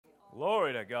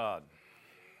Glory to God.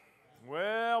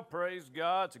 Well, praise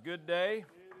God. It's a good day.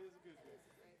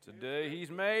 Today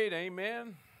He's made.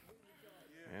 Amen.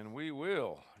 And we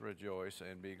will rejoice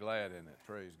and be glad in it.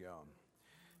 Praise God.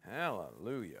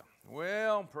 Hallelujah.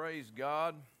 Well, praise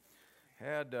God.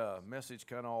 Had a message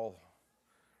kind of all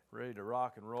ready to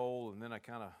rock and roll, and then I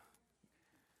kind of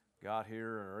got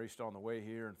here and raced on the way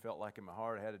here and felt like in my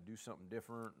heart I had to do something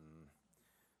different. And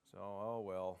so, oh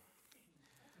well.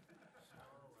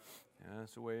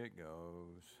 That's the way it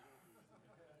goes.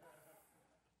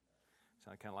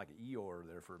 Sounded kind of like an Eeyore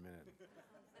there for a minute.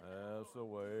 That's the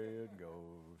way it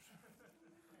goes.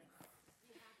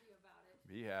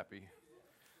 Be happy.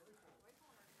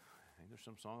 Ain't there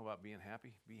some song about being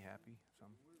happy? Be happy.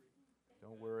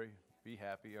 Don't worry. Be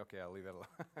happy. Okay, I'll leave that alone.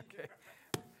 Okay.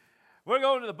 We're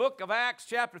going to the book of Acts,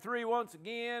 chapter 3 once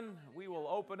again. We will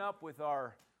open up with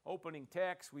our opening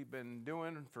text we've been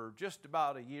doing for just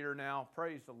about a year now.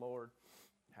 Praise the Lord.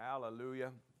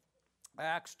 Hallelujah.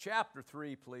 Acts chapter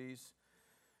 3, please.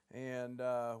 And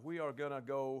we are going to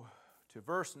go to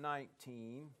verse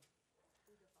 19.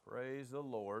 Praise the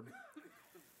Lord.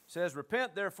 It says,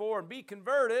 "Repent therefore and be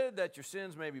converted, that your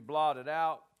sins may be blotted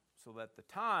out, so that the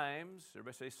times,"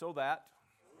 everybody say, so that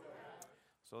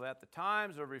the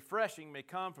times of refreshing may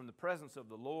come from the presence of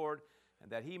the Lord, and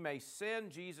that He may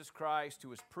send Jesus Christ, who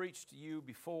was preached to you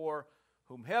before,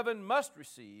 whom heaven must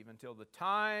receive until the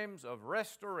times of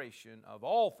restoration of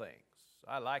all things.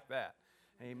 I like that.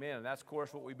 Amen. And that's, of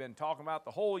course, what we've been talking about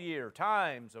the whole year.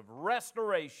 Times of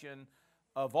restoration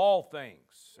of all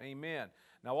things. Amen.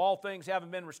 Now, all things haven't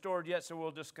been restored yet, so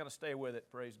we'll just kind of stay with it,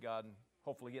 praise God, and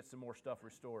hopefully get some more stuff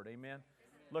restored. Amen.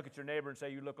 Look at your neighbor and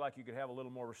say, you look like you could have a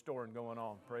little more restoring going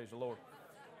on. Praise the Lord.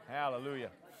 Hallelujah.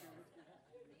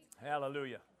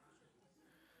 Hallelujah.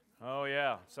 Oh,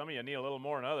 yeah. Some of you need a little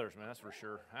more than others, man. That's for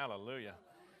sure. Hallelujah.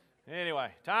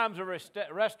 Anyway, times of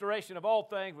restoration of all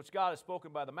things, which God has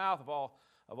spoken by the mouth of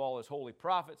all His holy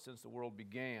prophets since the world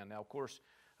began. Now, of course,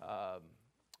 in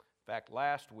fact,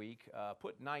 last week,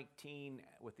 put 19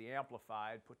 with the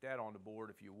Amplified. Put that on the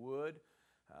board if you would.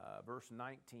 Verse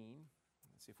 19.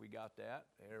 Let's see if we got that.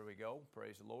 There we go.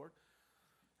 Praise the Lord.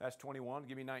 That's 21.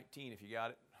 Give me 19 if you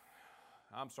got it.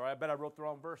 I'm sorry. I bet I wrote the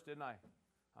wrong verse, didn't I?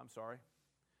 I'm sorry.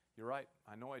 You're right.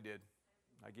 I know I did.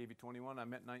 I gave you 21. I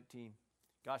meant 19.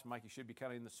 Gosh, Mike, you should be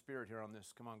kind of in the spirit here on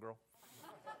this. Come on, girl.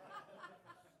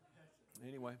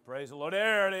 Anyway, praise the Lord.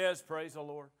 There it is. Praise the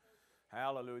Lord.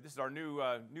 Hallelujah. This is our new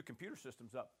computer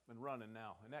system's up and running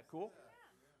now. Isn't that cool?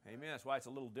 Yeah. Amen. That's why it's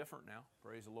a little different now.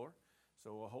 Praise the Lord.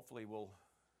 So hopefully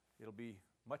it'll be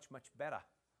much, much better.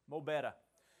 Mo better.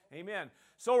 Amen.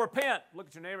 So repent. Look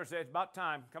at your neighbor and say, it's about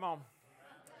time. Come on.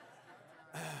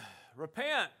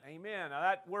 Repent. Amen. Now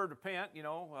that word repent,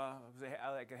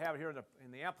 I could have it here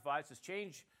in the Amplified. It says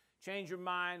change your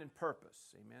mind and purpose.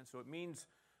 Amen. So it means,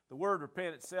 the word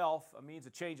repent itself means a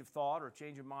change of thought or a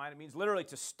change of mind. It means literally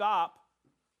to stop,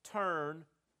 turn,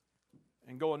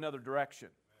 and go another direction.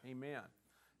 Amen.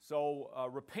 So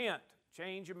repent,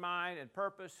 change your mind and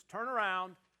purpose, turn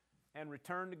around, and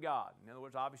return to God. In other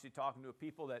words, obviously talking to a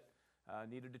people that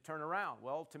needed to turn around.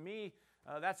 Well, to me,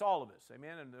 that's all of us.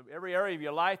 Amen. And every area of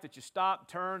your life that you stop,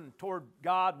 turn toward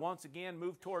God once again,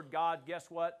 move toward God, guess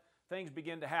what? Things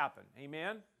begin to happen.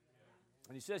 Amen.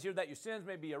 And he says here that your sins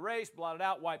may be erased, blotted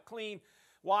out, wiped clean.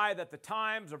 Why? That the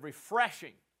times of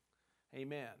refreshing,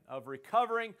 amen, of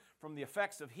recovering from the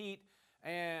effects of heat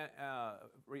and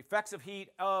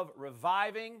of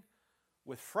reviving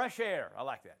with fresh air. I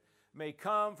like that. May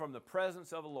come from the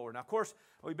presence of the Lord. Now, of course,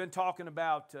 we've been talking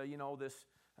about,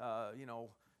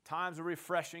 times of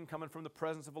refreshing coming from the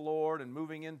presence of the Lord and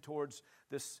moving in towards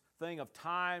this thing of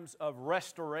times of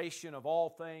restoration of all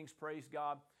things. Praise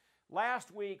God.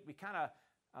 Last week, we kind of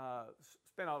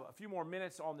spent a few more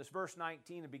minutes on this verse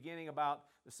 19, the beginning about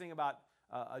this thing about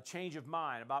a change of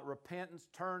mind, about repentance,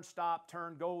 turn, stop,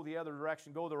 turn, go the other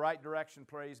direction, go the right direction,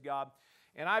 praise God.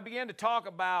 And I began to talk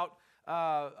about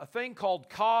a thing called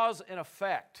cause and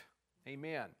effect.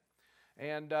 Amen.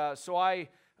 And so I,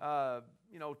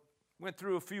 went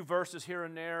through a few verses here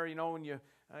and there, when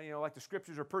like the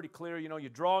scriptures are pretty clear, you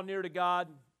draw near to God,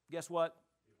 guess what?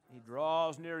 He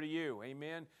draws near to you.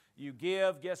 Amen. You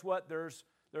give, guess what? There's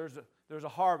a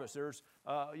harvest. There's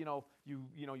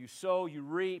you sow, you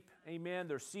reap. Amen.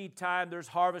 There's seed time, there's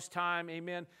harvest time.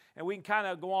 Amen. And we can kind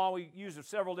of go on. We use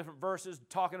several different verses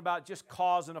talking about just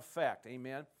cause and effect.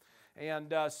 Amen.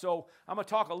 And so I'm going to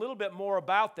talk a little bit more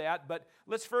about that, but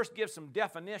let's first give some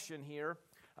definition here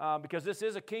because this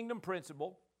is a kingdom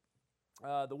principle.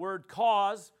 The word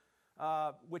cause,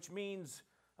 which means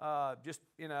just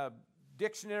in a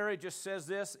dictionary, just says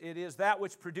this: it is that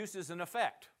which produces an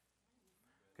effect.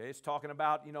 Okay, it's talking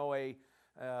about,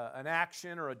 an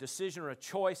action or a decision or a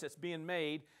choice that's being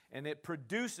made, and it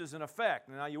produces an effect.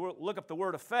 Now, you look up the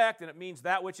word effect, and it means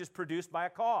that which is produced by a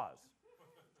cause.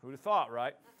 Who'd have thought,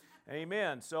 right?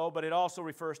 Amen. But it also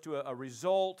refers to a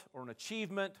result or an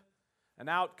achievement, an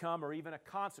outcome, or even a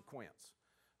consequence.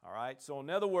 All right? So, in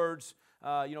other words,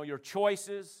 your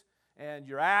choices and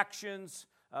your actions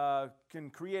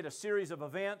can create a series of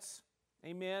events,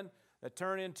 amen, that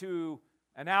turn into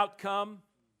an outcome,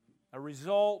 a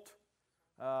result,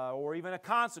 or even a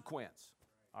consequence.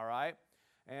 All right?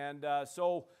 And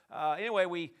anyway,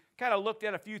 we kind of looked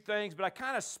at a few things, but I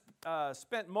kind of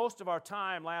spent most of our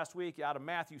time last week out of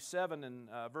Matthew 7 and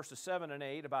verses 7 and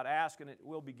 8 about ask and it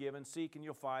will be given, seek and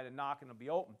you'll find, and knock and it'll be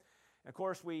open. And of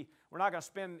course, we're not going to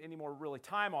spend any more really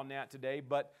time on that today,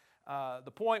 but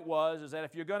the point is that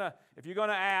if you're going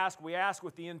to ask, we ask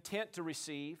with the intent to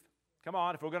receive. Come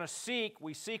on, if we're going to seek,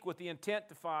 we seek with the intent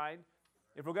to find.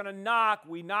 If we're going to knock,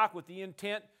 we knock with the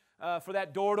intent for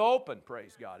that door to open.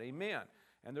 Praise God. Amen.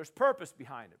 And there's purpose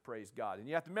behind it. Praise God. And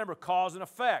you have to remember cause and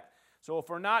effect. So if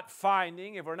we're not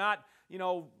finding, if we're not,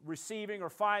 receiving or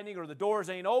finding, or the doors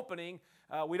ain't opening,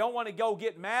 we don't want to go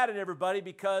get mad at everybody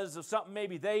because of something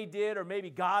maybe they did, or maybe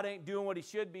God ain't doing what He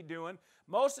should be doing.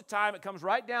 Most of the time it comes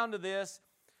right down to this.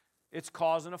 It's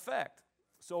cause and effect.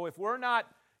 So if we're not,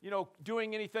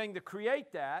 doing anything to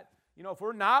create that, if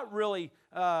we're not really,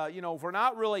 if we're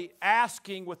not really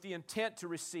asking with the intent to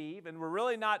receive, and we're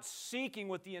really not seeking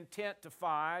with the intent to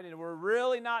find, and we're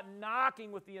really not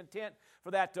knocking with the intent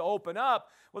for that to open up,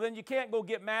 well, then you can't go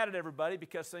get mad at everybody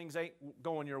because things ain't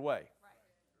going your way.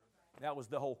 Right. That was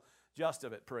the whole gist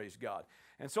of it, praise God.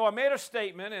 And so I made a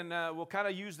statement, and we'll kind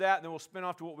of use that, and then we'll spin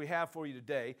off to what we have for you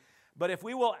today. But if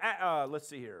we will, let's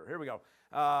see here. Here we go.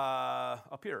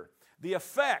 Up here. The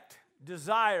effect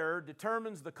desired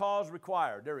determines the cause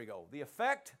required. There we go. The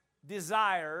effect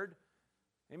desired,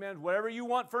 amen, whatever you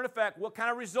want for an effect, what kind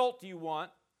of result do you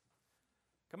want?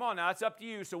 Come on now, it's up to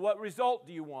you. So what result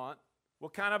do you want?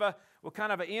 What kind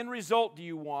of an end result do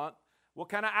you want? What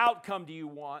kind of outcome do you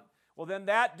want? Well, then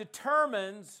that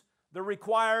determines the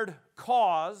required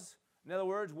cause. In other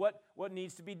words, what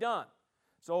needs to be done.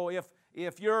 So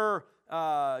if you're,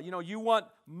 you want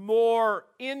more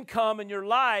income in your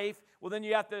life, well, then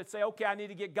you have to say, okay, I need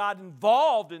to get God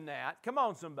involved in that. Come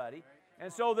on, somebody.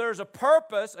 And so there's a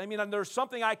purpose. And there's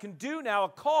something I can do now, a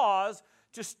cause,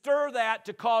 to stir that,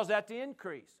 to cause that to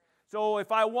increase. So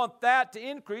if I want that to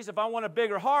increase, if I want a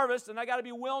bigger harvest, then I got to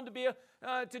be willing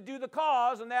to do the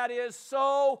cause, and that is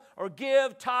sow or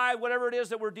give, tithe, whatever it is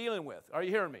that we're dealing with. Are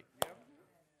you hearing me? Yep.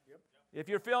 If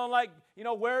you're feeling like,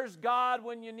 where's God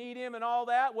when you need Him and all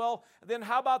that, well, then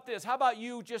how about this? How about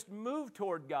you just move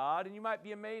toward God, and you might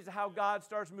be amazed at how God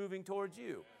starts moving towards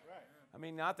you.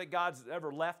 Right. Not that God's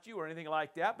ever left you or anything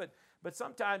like that, but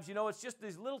sometimes, it's just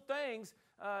these little things,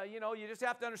 you just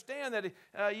have to understand that,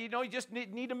 you just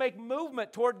need to make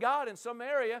movement toward God in some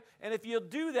area, and if you'll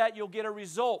do that, you'll get a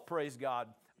result, praise God.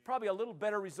 Probably a little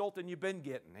better result than you've been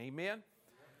getting, amen?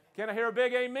 Can I hear a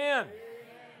big amen?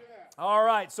 All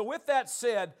right, so with that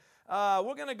said,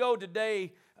 we're going to go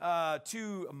today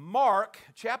to Mark,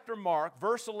 chapter Mark,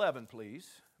 verse 11, please.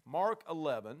 Mark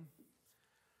 11.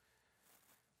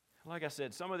 Like I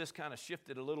said, some of this kind of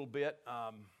shifted a little bit,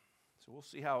 so we'll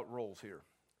see how it rolls here.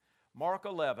 Mark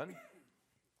 11,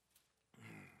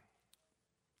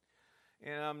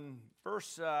 and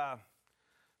verse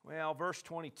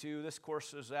 22, this, of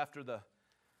course, is after the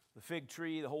fig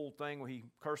tree, the whole thing where He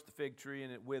cursed the fig tree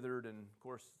and it withered, and of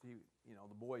course,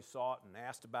 the boys saw it and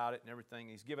asked about it and everything.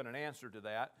 He's given an answer to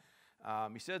that.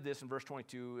 He said this in verse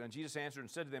 22, and Jesus answered and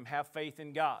said to them, have faith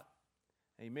in God.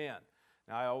 Amen.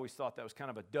 Now, I always thought that was kind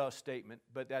of a duh statement,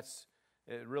 but that's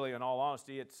really, in all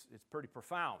honesty, it's pretty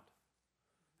profound.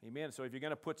 Amen. So if you're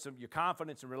going to put your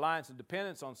confidence and reliance and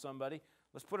dependence on somebody,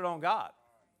 let's put it on God.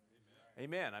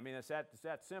 Amen. It's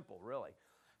that simple, really.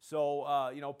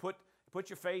 So, put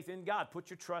your faith in God. Put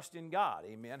your trust in God.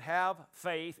 Amen. Have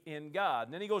faith in God.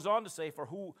 And then he goes on to say,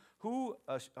 for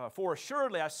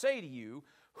assuredly I say to you,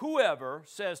 whoever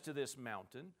says to this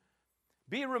mountain,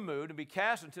 be removed and be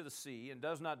cast into the sea, and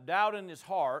does not doubt in his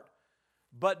heart,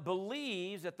 but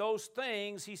believes that those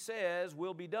things he says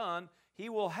will be done, he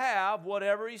will have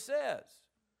whatever he says.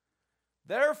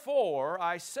 Therefore,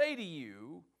 I say to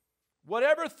you,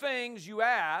 whatever things you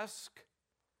ask,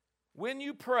 when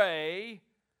you pray,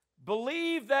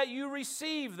 believe that you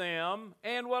receive them,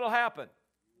 and what will happen?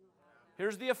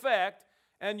 Here's the effect,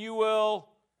 and you will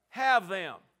have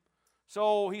them.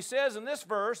 So he says in this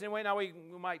verse, anyway, now we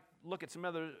might look at some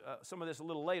of this a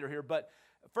little later here, but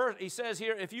first he says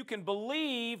here, if you can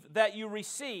believe that you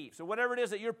receive, so whatever it is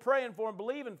that you're praying for and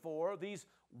believing for, these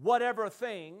whatever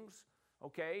things,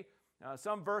 okay?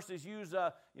 Some verses use,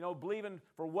 believing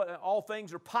for what all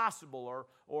things are possible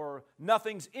or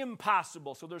nothing's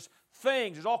impossible. So there's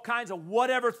all kinds of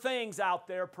whatever things out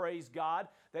there, praise God,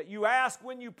 that you ask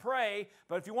when you pray.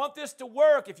 But if you want this to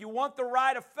work, if you want the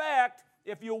right effect,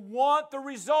 if you want the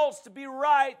results to be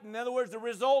right, in other words, the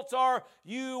results are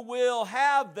you will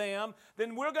have them,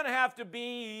 then we're going to have to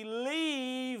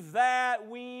believe that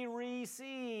we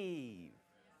receive.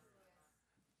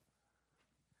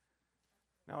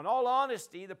 Now, in all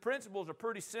honesty, the principles are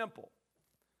pretty simple.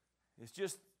 It's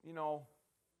just,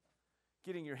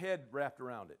 getting your head wrapped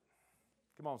around it.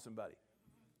 Come on, somebody.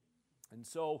 And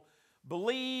so,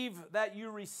 believe that you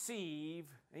receive,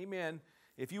 amen.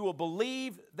 If you will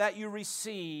believe that you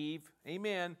receive,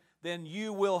 amen, then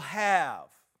you will have.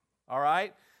 All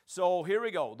right? So, here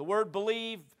we go. The word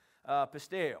believe,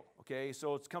 pisteo, okay?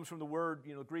 So, it comes from the word,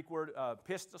 the Greek word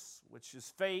pistos, which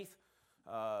is faith,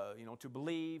 to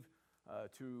believe.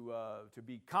 To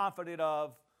be confident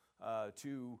of,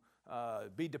 to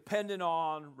be dependent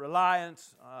on,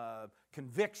 reliance,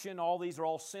 conviction, all these are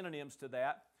all synonyms to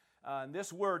that. And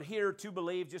this word here, to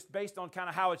believe, just based on kind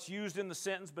of how it's used in the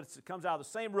sentence, but it comes out of the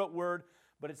same root word,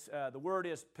 but it's the word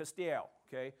is pisteo,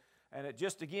 okay? And it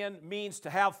just, again, means to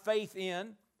have faith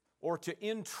in, or to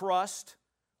entrust,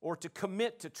 or to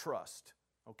commit to trust,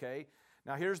 okay?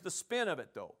 Now, here's the spin of it,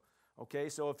 though. Okay,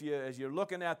 so as you're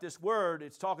looking at this word,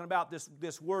 it's talking about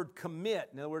this word commit.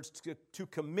 In other words, to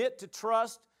commit to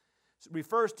trust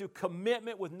refers to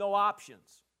commitment with no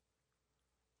options.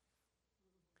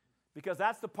 Because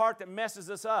that's the part that messes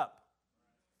us up.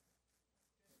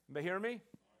 Anybody hear me?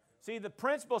 See, the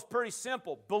principle is pretty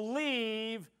simple.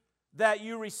 Believe that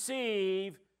you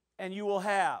receive and you will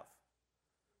have.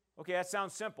 Okay, that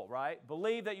sounds simple, right?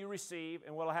 Believe that you receive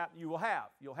and what will happen, you will have.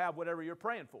 You'll have whatever you're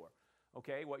praying for.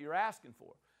 Okay, what you're asking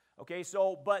for. Okay,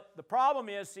 so, but the problem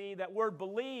is, see, that word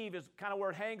believe is kind of where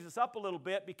it hangs us up a little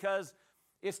bit because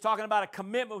it's talking about a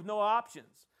commitment with no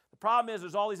options. The problem is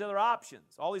there's all these other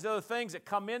options, all these other things that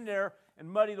come in there and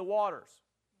muddy the waters.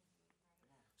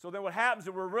 So then what happens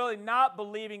is we're really not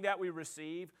believing that we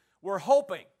receive, we're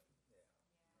hoping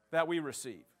that we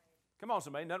receive. Come on,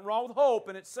 somebody, nothing wrong with hope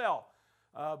in itself.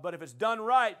 But if it's done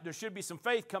right, there should be some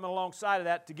faith coming alongside of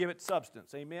that to give it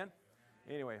substance. Amen?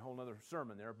 Anyway, a whole other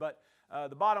sermon there. But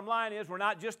the bottom line is we're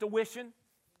not just a wishing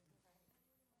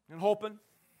and hoping.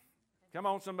 Come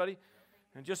on, somebody.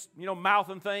 And just,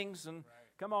 mouthing things. And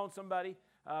come on, somebody.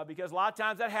 Because a lot of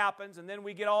times that happens, and then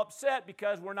we get all upset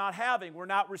because we're not having. We're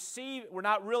not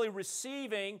really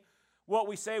receiving what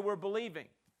we say we're believing.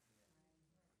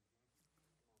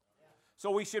 So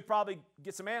we should probably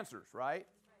get some answers, right?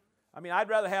 I mean, I'd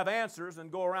rather have answers than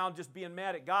go around just being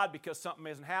mad at God because something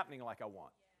isn't happening like I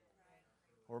want.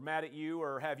 Or mad at you,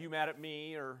 or have you mad at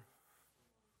me, or,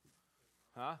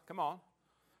 come on.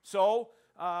 So,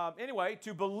 anyway,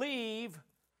 to believe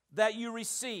that you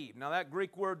receive. Now, that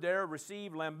Greek word there,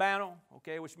 receive, lambano,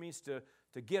 okay, which means to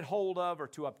get hold of, or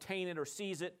to obtain it, or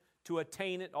seize it, to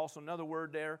attain it, also another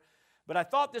word there. But I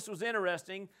thought this was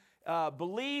interesting.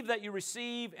 Believe that you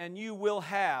receive, and you will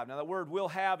have. Now, the word will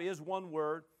have is one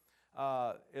word,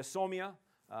 esomia.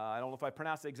 I don't know if I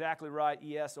pronounced it exactly right,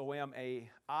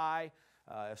 E-S-O-M-A-I.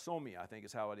 Esomia, I think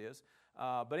is how it is.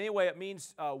 But anyway, it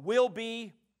means will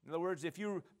be. In other words, if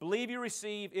you believe you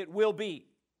receive, it will be.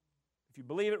 If you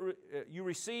believe it, you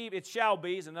receive, it shall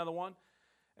be is another one.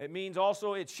 It means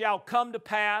also it shall come to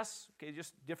pass. Okay,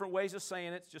 just different ways of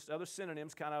saying it. It's just other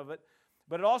synonyms kind of it.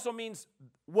 But it also means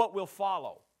what will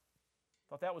follow.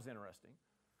 Thought that was interesting.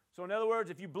 So in other words,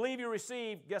 if you believe you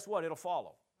receive, guess what? It'll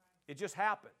follow. It just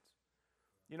happens.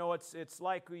 It's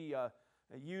like we...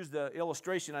 I used the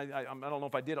illustration, I don't know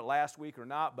if I did it last week or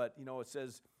not, but, it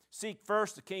says, seek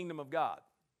first the kingdom of God.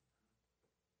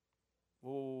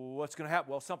 Well, what's going to happen?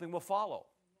 Well, something will follow.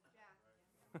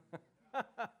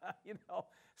 Yeah.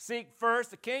 Seek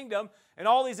first the kingdom, and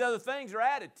all these other things are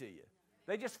added to you.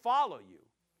 They just follow you.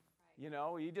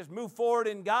 You just move forward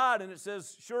in God, and it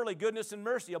says, surely goodness and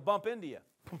mercy will bump into you.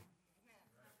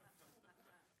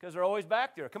 Because they're always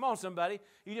back there. Come on, somebody.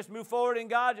 You just move forward in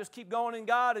God, just keep going in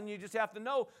God, and you just have to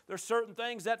know there's certain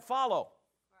things that follow.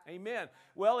 Right. Amen.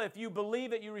 Well, if you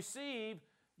believe that you receive,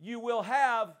 you will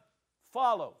have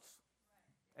follows.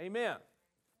 Right. Amen.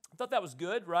 I thought that was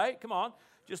good, right? Come on.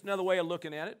 Just another way of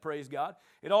looking at it, praise God.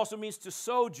 It also means to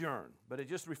sojourn, but it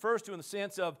just refers to in the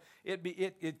sense of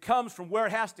it comes from where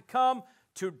it has to come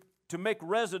to make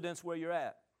residence where you're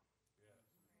at.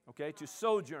 Okay, to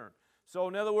sojourn. So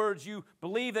in other words, you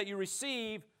believe that you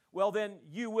receive, well then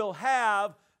you will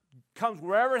have, comes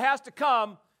wherever it has to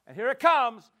come, and here it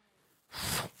comes,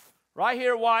 Right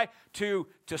here, why? To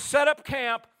set up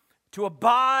camp, to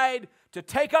abide, to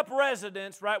take up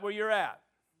residence right where you're at.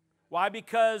 Why?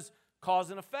 Because cause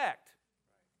and effect.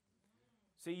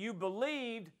 See, you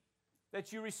believed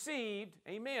that you received,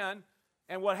 amen,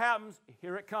 and what happens?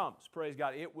 Here it comes, praise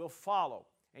God. It will follow,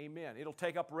 amen. It'll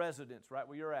take up residence right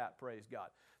where you're at, praise God.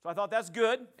 So I thought that's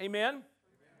good, amen.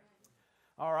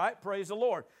 All right, praise the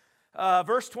Lord.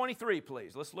 Verse 23,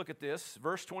 please. Let's look at this,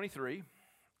 verse 23.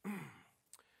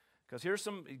 Because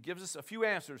it gives us a few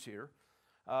answers here.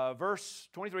 Verse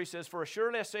 23 says, "For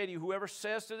assuredly I say to you, whoever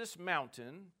says to this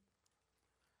mountain,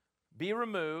 be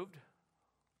removed,"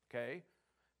 okay,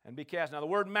 "and be cast." Now the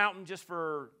word mountain, just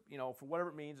for whatever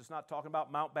it means, it's not talking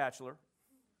about Mount Bachelor.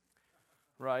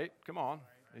 Right? Come on.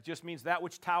 It just means that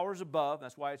which towers above.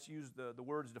 That's why it's used, the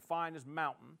word is defined as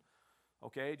mountain.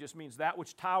 Okay? It just means that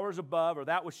which towers above, or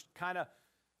that which kind of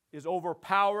is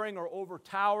overpowering or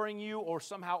overtowering you or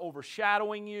somehow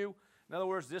overshadowing you. In other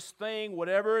words, this thing,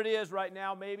 whatever it is right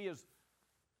now, maybe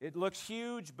it looks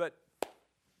huge, but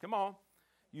come on.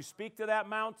 You speak to that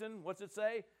mountain, what's it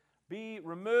say? Be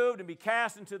removed and be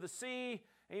cast into the sea,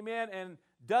 amen, and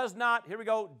does not, here we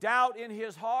go, doubt in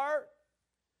his heart,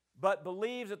 but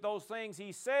believes that those things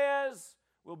he says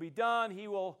will be done. He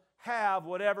will have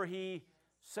whatever he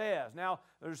says. Now,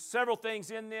 there's several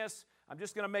things in this. I'm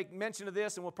just going to make mention of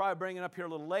this, and we'll probably bring it up here a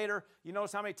little later. You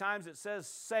notice how many times it says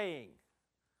saying.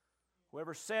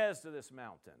 Whoever says to this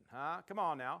mountain, huh? Come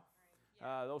on now.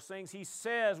 Those things he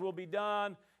says will be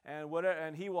done,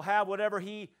 and he will have whatever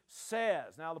he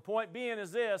says. Now, the point being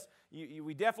is this.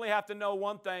 We definitely have to know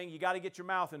one thing. You got to get your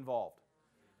mouth involved.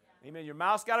 Amen. Your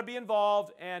mouth's got to be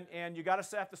involved, and you got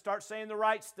to have to start saying the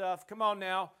right stuff. Come on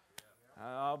now.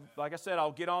 Like I said,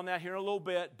 I'll get on that here in a little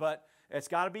bit, but it's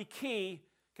got to be key.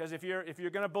 Because if you're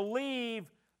going to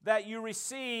believe that you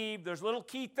receive, there's little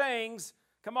key things.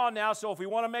 Come on now. So if we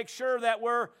want to make sure that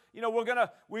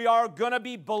we are going to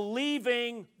be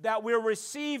believing that we're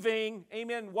receiving,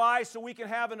 amen. Why? So we can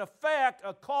have an effect,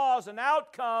 a cause, an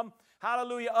outcome,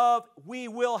 hallelujah, of we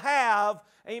will have,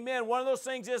 amen. One of those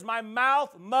things is my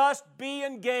mouth must be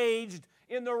engaged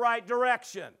in the right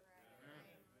direction.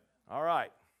 All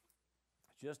right.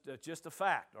 Just a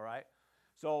fact, all right.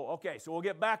 So, okay, so we'll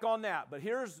get back on that. But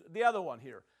here's the other one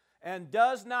here. And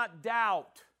does not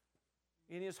doubt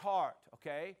in his heart,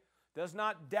 okay? Does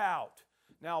not doubt.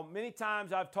 Now, many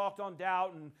times I've talked on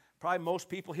doubt, and probably most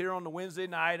people here on the Wednesday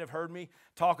night have heard me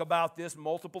talk about this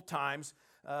multiple times.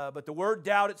 But the word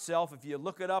doubt itself, if you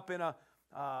look it up in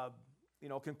a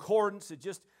concordance, it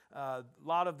just a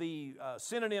lot of the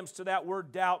synonyms to that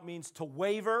word doubt means to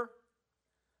waver.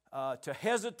 To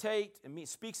hesitate, it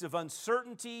speaks of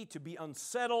uncertainty, to be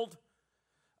unsettled.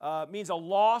 It means a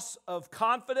loss of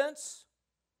confidence.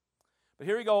 But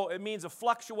here we go, it means a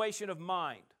fluctuation of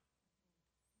mind,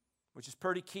 which is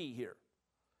pretty key here.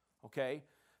 Okay?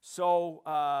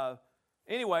 So,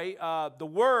 anyway, the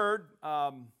word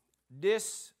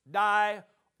dis, die,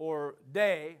 or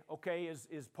day, okay,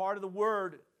 is part of the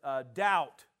word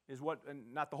doubt, is what,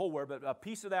 and not the whole word, but a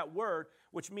piece of that word,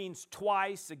 which means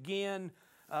twice, again,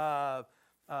 a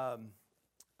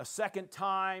second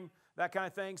time, that kind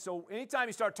of thing. So anytime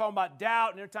you start talking about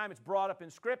doubt, and anytime it's brought up in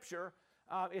Scripture,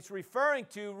 it's referring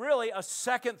to really a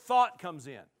second thought comes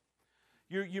in.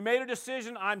 You made a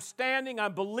decision, I'm standing,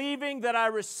 I'm believing that I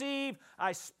receive,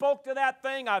 I spoke to that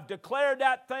thing, I've declared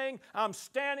that thing, I'm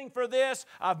standing for this,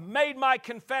 I've made my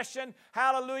confession,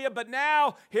 hallelujah, but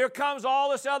now here comes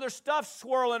all this other stuff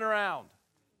swirling around.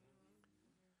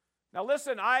 Now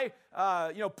listen, I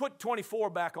put 24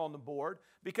 back on the board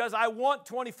because I want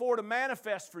 24 to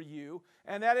manifest for you,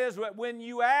 and that is when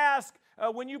you ask,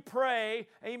 when you pray,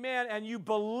 amen, and you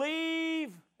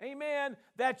believe, amen,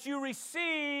 that you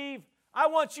receive, I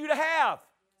want you to have.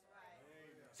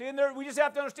 See, and we just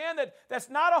have to understand that that's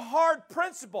not a hard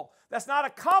principle. That's not a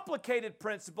complicated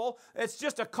principle. It's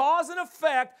just a cause and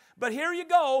effect, but here you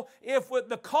go. If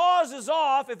the cause is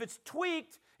off, if it's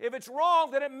tweaked, if it's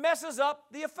wrong, then it messes up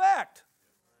the effect.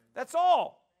 That's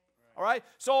all. All right?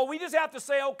 So we just have to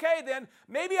say, okay, then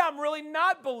maybe I'm really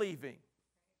not believing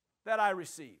that I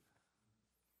receive.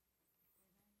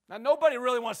 Now, nobody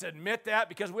really wants to admit that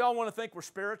because we all want to think we're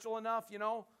spiritual enough, you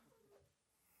know.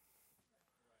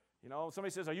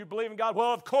 Somebody says, are you believing God?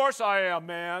 Well, of course I am,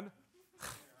 man.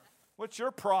 What's your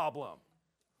problem?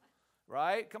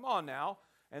 Right? Come on now.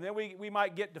 And then we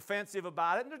might get defensive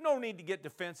about it. And there's no need to get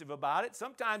defensive about it.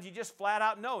 Sometimes you just flat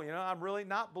out know, I'm really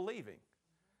not believing.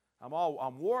 I'm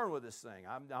warring with this thing.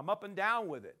 I'm up and down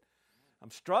with it. I'm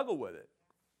struggling with it.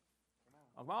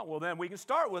 Well, then we can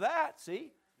start with that,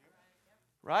 see?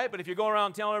 Right? But if you're going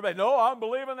around telling everybody, no, I'm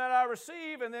believing that I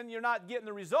receive, and then you're not getting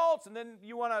the results, and then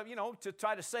you want to, to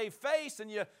try to save face, and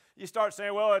you start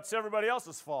saying, well, it's everybody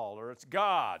else's fault, or it's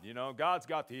God, God's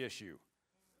got the issue.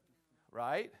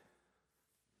 Right?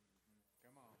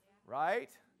 Right?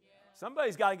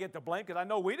 Somebody's got to get the blame, because I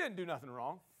know we didn't do nothing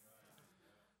wrong.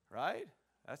 Right?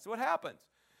 That's what happens.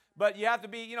 But you have to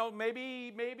be,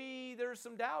 maybe there's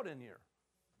some doubt in here.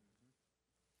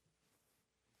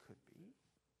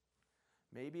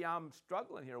 Maybe I'm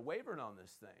struggling here, wavering on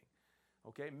this thing.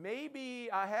 Okay, maybe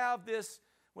I have this,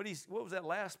 what was that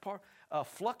last part?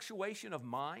 Fluctuation of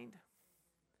mind.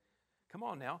 Come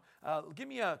on now. Give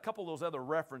me a couple of those other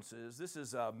references. This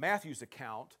is Matthew's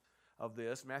account of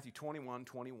this, Matthew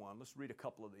 21:21. Let's read a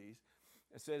couple of these.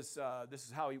 It says, this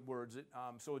is how he words it.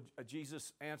 So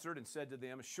Jesus answered and said to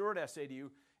them, assuredly I say to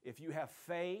you, if you have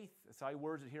faith, that's how he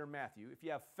words it here in Matthew, if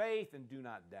you have faith and do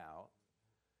not doubt,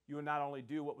 you will not only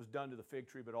do what was done to the fig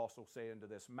tree, but also say unto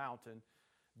this mountain,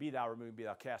 be thou removed, be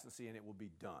thou cast in the sea, and it will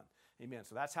be done. Amen.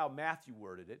 So that's how Matthew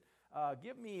worded it.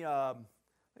 Give me, I think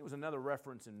it was another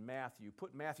reference in Matthew.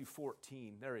 Put Matthew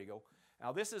 14. There you go.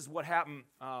 Now this is what happened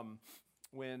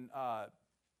when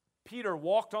Peter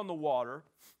walked on the water.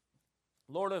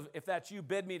 Lord, if that's you,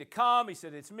 bid me to come. He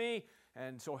said, it's me.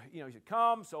 And so, he said,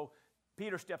 come. So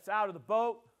Peter steps out of the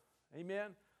boat.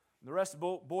 Amen. And the rest of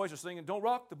the boys are singing, don't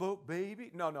rock the boat, baby.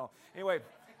 No. Anyway,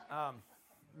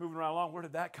 moving right along, where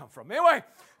did that come from? Anyway,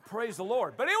 praise the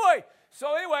Lord. But anyway,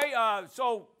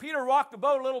 so Peter rocked the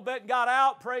boat a little bit and got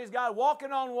out. Praise God.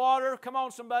 Walking on water. Come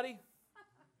on, somebody.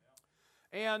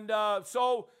 And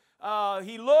so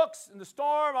he looks in the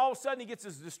storm. All of a sudden, he gets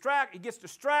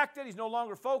distracted. He's no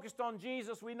longer focused on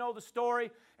Jesus. We know the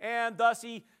story. And thus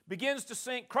he begins to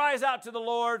sink, cries out to the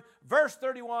Lord. Verse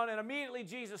 31, and immediately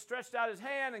Jesus stretched out his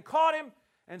hand and caught him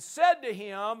and said to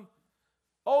him,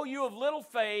 "O you of little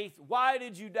faith, why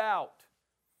did you doubt?"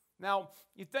 Now,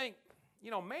 you think,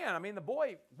 man, the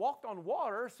boy walked on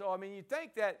water, so, you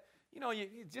think that,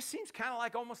 it just seems kind of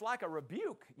like almost like a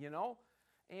rebuke,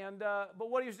 And, but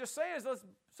what he was just saying is,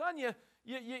 son,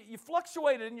 you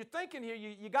fluctuated in your thinking here.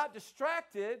 You got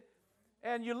distracted,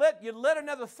 and you let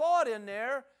another thought in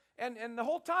there, and the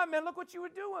whole time, man, look what you were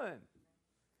doing.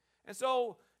 And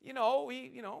so,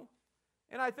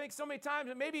 and I think so many times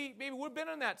that maybe we've been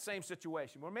in that same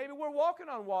situation where maybe we're walking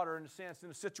on water in a sense, in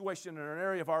a situation in an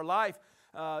area of our life.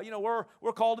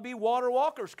 We're called to be water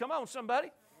walkers. Come on,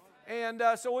 somebody. And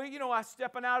so, I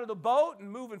stepping out of the boat and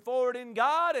moving forward in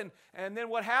God. And then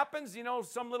what happens,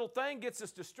 some little thing gets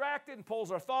us distracted and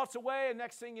pulls our thoughts away. And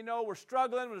next thing you know, we're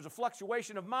struggling. There's a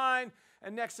fluctuation of mind.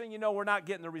 And next thing you know, we're not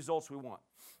getting the results we want.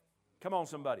 Come on,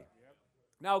 somebody. Yep.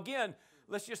 Now, again,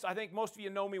 I think most of you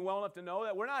know me well enough to know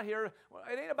that we're not here.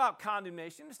 It ain't about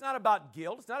condemnation. It's not about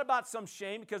guilt. It's not about some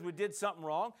shame because we did something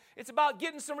wrong. It's about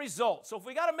getting some results. So if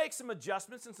we got to make some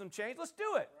adjustments and some change, let's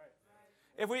do it.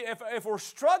 Right. If we're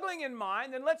struggling in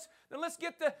mind, then let's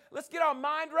get our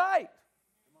mind right.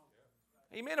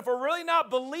 Amen. If we're really not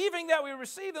believing that we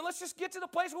receive, then let's just get to the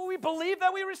place where we believe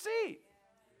that we receive.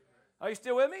 Are you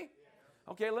still with me?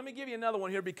 Okay, let me give you another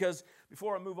one here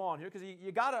before I move on here, because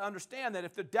you got to understand that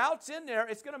if the doubt's in there,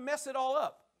 it's going to mess it all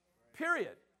up.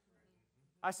 Period.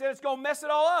 I said it's going to mess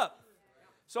it all up.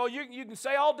 So you can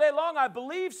say all day long, I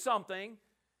believe something,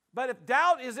 but if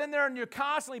doubt is in there and you're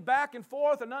constantly back and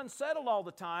forth and unsettled all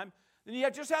the time, then you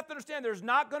just have to understand there's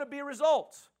not going to be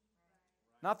results.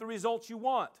 Not the results you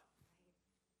want.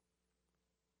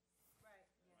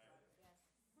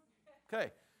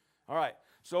 Okay, all right.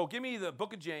 So give me the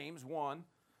book of James 1.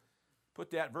 Put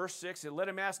that, verse 6. Let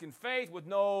him ask in faith with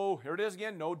here it is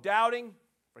again, no doubting.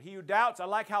 For he who doubts, I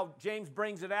like how James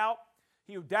brings it out.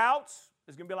 He who doubts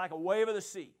is going to be like a wave of the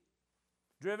sea,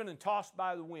 driven and tossed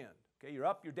by the wind. Okay, you're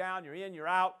up, you're down, you're in, you're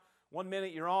out. 1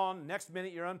 minute you're on, next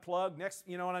minute you're unplugged. Next,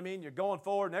 you know what I mean? You're going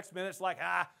forward. Next minute it's like,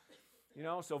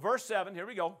 So verse 7, here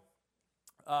we go.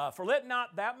 For let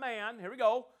not that man, here we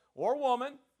go, or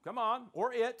woman, come on,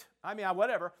 or it,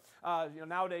 whatever.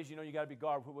 Nowadays, you got to be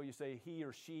guarded. What will you say, he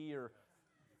or she or?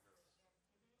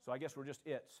 So I guess we're just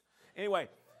it's. Anyway,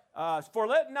 for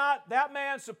let not that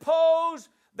man suppose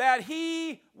that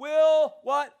he will,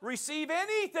 what? Receive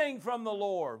anything from the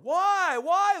Lord. Why?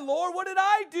 Why, Lord? What did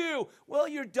I do? Well,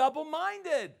 you're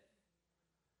double-minded.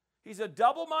 He's a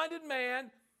double-minded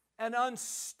man and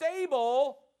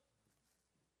unstable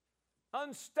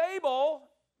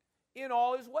in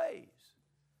all his ways.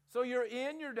 So you're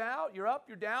in, you're out, you're up,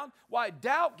 you're down. Why?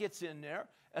 Doubt gets in there.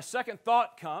 A second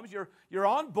thought comes. You're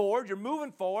on board. You're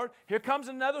moving forward. Here comes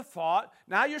another thought.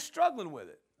 Now you're struggling with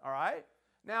it. All right?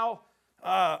 Now,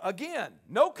 Again,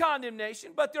 no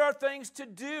condemnation, but there are things to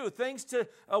do,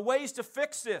 ways to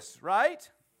fix this, right?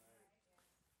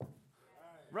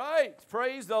 Right.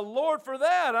 Praise the Lord for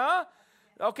that, huh?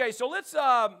 Okay, so let's,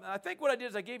 I think what I did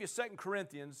is I gave you 2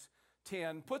 Corinthians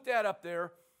 10. Put that up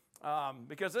there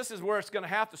because this is where it's going to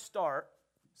have to start.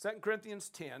 2 Corinthians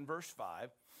 10, verse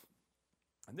 5.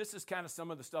 And this is kind of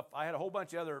some of the stuff. I had a whole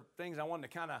bunch of other things I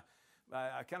wanted to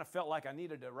I kind of felt like I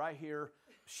needed to right here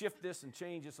shift this and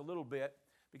change this a little bit,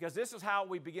 because this is how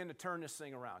we begin to turn this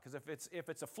thing around. Because if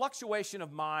it's a fluctuation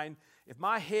of mind, if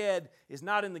my head is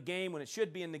not in the game when it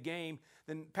should be in the game,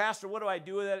 then Pastor, what do I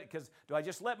do with it? Because do I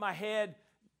just let my head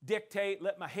dictate,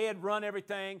 let my head run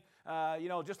everything,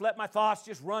 just let my thoughts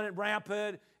just run it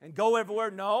rampant and go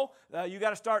everywhere? No, you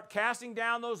got to start casting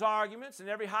down those arguments and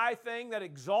every high thing that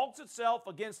exalts itself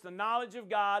against the knowledge of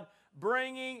God,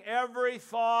 bringing every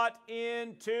thought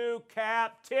into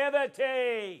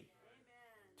captivity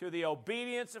to the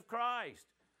obedience of Christ.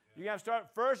 You're going to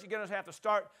start first, you're going to have to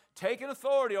start taking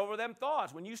authority over them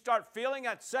thoughts. When you start feeling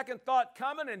that second thought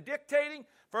coming and dictating,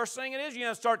 first thing it is, you're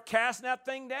going to start casting that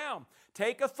thing down.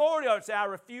 Take authority over it. Say, I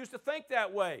refuse to think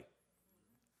that way.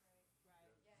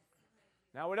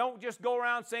 Now, we don't just go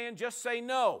around saying, just say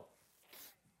no.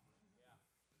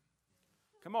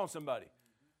 Come on, somebody.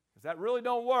 Because that really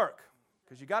don't work.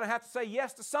 Because you got to have to say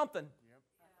yes to something.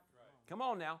 Come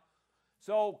on now.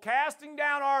 So, casting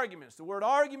down arguments. The word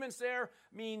arguments there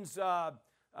means,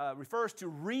 refers to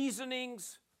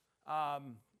reasonings,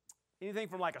 anything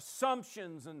from like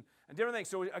assumptions and different things.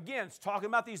 So, again, it's talking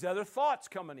about these other thoughts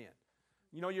coming in.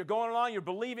 You know, you're going along, you're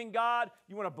believing God,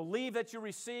 you want to believe that you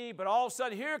receive, but all of a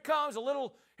sudden, here comes a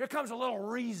little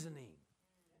reasoning.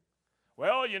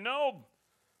 Well,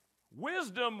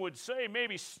 wisdom would say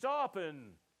maybe stop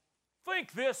and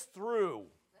think this through.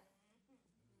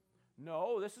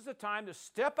 No, this is a time to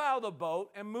step out of the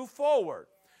boat and move forward.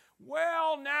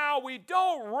 Well, now we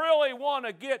don't really want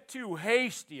to get too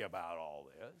hasty about all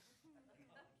this.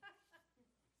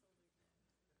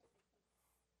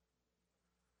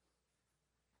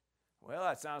 Well,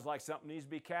 that sounds like something needs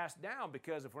to be cast down,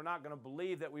 because if we're not going to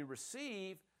believe that we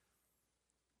receive,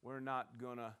 we're not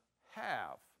going to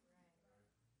have.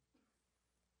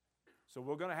 So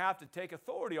we're going to have to take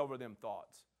authority over them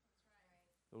thoughts.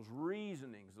 Those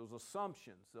reasonings, those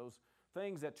assumptions, those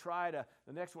things that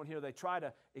the next one here, they try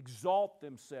to exalt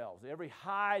themselves. Every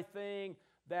high thing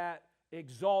that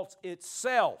exalts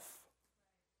itself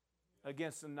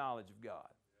against the knowledge of God.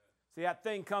 See, that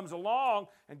thing comes along,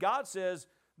 and God says,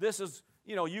 this is,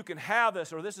 you can have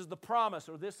this, or this is the promise,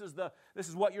 or this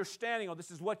is what you're standing on,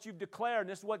 this is what you've declared, and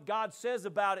this is what God says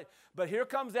about it. But here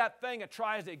comes that thing that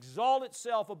tries to exalt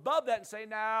itself above that and say,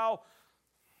 now,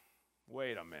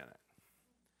 wait a minute.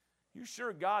 You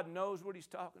sure God knows what He's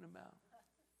talking about?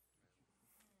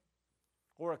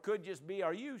 Or it could just be,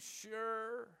 are you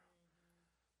sure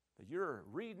that you're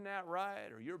reading that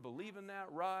right, or you're believing that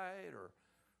right, or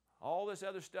all this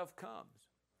other stuff comes.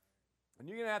 And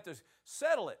you're going to have to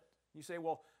settle it. You say,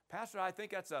 well, Pastor, I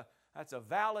think that's a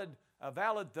valid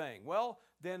thing. Well,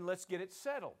 then let's get it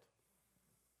settled.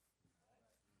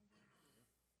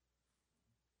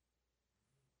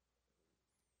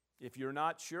 If you're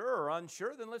not sure or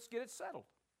unsure, then let's get it settled.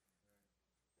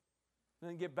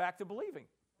 Then get back to believing.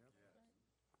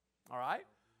 All right?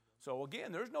 So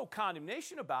again, there's no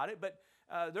condemnation about it, but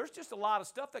there's just a lot of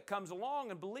stuff that comes along,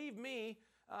 and believe me,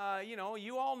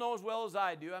 you all know as well as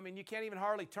I do. I mean, you can't even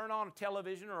hardly turn on a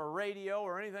television or a radio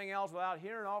or anything else without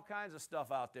hearing all kinds of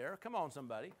stuff out there. Come on,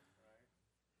 somebody.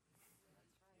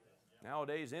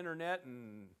 Nowadays, internet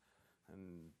and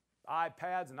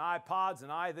iPads and iPods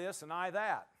and I this and I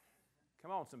that. Come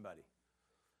on, somebody.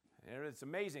 And it's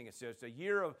amazing. It's a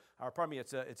year of,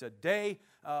 it's a day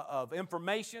of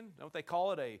information. Don't they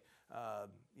call it a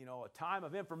time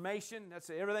of information? That's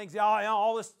everything's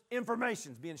all this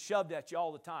information's being shoved at you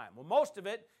all the time. Well, most of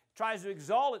it tries to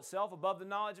exalt itself above the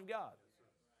knowledge of God.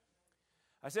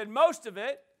 I said most of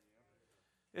it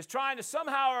is trying to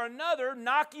somehow or another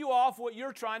knock you off what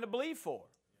you're trying to believe for.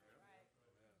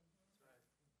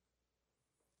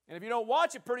 And if you don't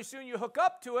watch it, pretty soon you hook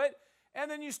up to it, and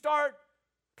then you start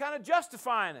kind of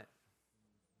justifying it.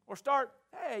 Or start,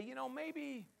 hey,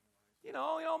 maybe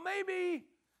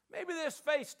this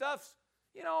faith stuff's,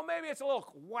 maybe it's a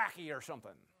little wacky or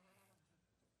something.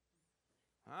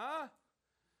 Huh?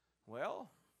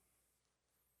 Well,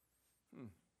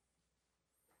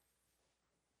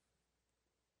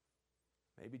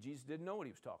 maybe Jesus didn't know what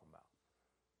He was talking about.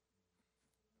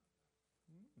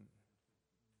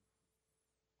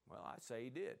 Well, I'd say He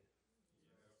did.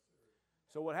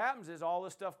 So what happens is all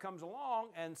this stuff comes along,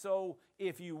 and so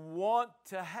if you want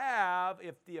to have,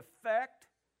 if the effect,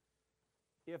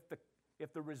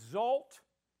 if the result,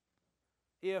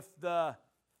 if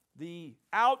the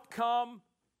outcome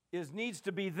needs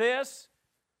to be this,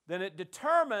 then it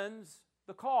determines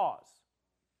the cause.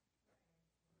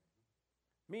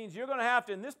 Means you're going to have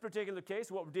to, in this particular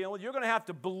case, what we're dealing with, you're going to have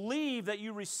to believe that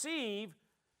you receive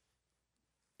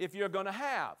if you're going to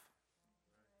have.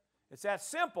 It's that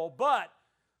simple, but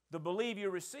the believe you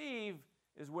receive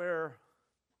is where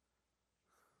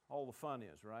all the fun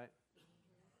is, right?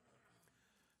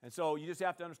 And so you just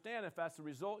have to understand if that's the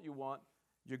result you want,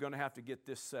 you're going to have to get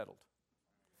this settled.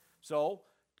 So,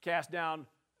 cast down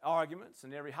arguments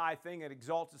and every high thing that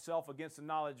exalts itself against the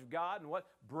knowledge of God. And what?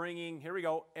 Bringing, here we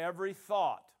go, every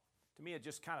thought. To me, it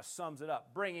just kind of sums it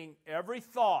up. Bringing every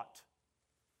thought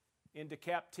into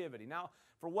captivity. Now,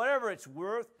 for whatever it's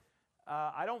worth,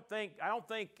 I don't think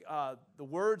the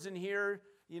words in here,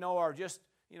 are just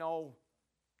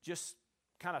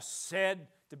kind of said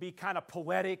to be kind of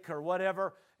poetic or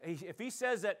whatever. If he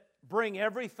says that bring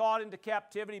every thought into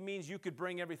captivity, means you could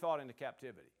bring every thought into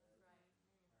captivity.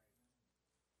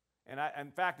 And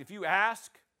in fact, if you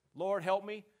ask, Lord, help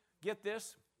me get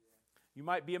this, you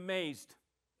might be amazed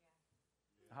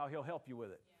how He'll help you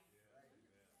with it.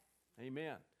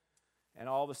 Amen. And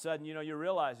all of a sudden, you're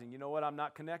realizing, you know what, I'm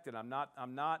not connected. I'm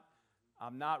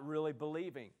not really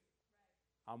believing.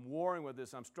 I'm warring with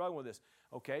this. I'm struggling with this.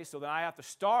 Okay, so then I have to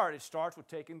start. It starts with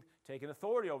taking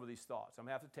authority over these thoughts. I'm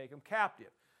going to have to take them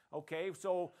captive. Okay,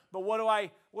 so but what do I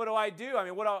do? What do I do?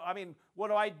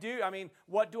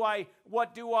 What do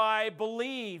I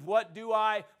believe?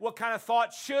 What kind of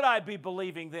thought should I be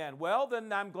believing then? Well,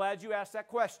 then I'm glad you asked that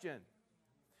question.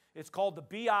 It's called the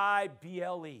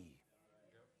Bible.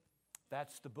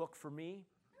 That's the book for me.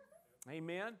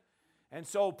 Amen. And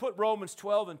so put Romans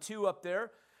 12:2 up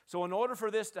there. So in order for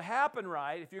this to happen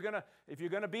right, if you're gonna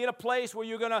be in a place where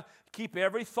you're gonna keep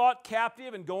every thought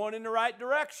captive and going in the right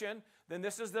direction, then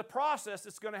this is the process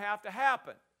that's going to have to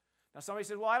happen. Now somebody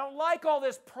says, well, I don't like all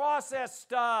this process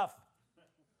stuff.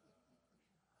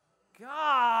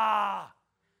 God,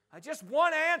 I just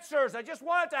want answers. I just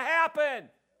want it to happen.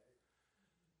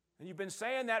 And you've been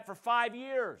saying that for 5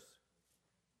 years.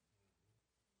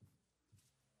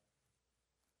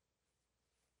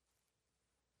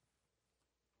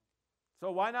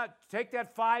 So why not take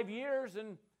that 5 years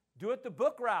and do it the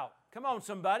book route? Come on,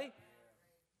 somebody.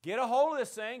 Get a hold of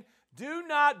this thing. Do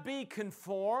not be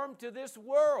conformed to this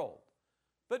world,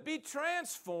 but be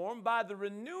transformed by the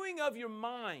renewing of your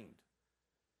mind.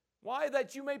 Why?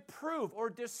 That you may prove or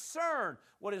discern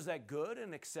what is that good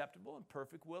and acceptable and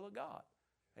perfect will of God.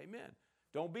 Amen.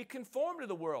 Don't be conformed to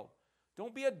the world.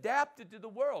 Don't be adapted to the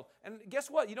world. And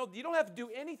guess what? You don't have to do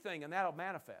anything and that'll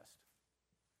manifest.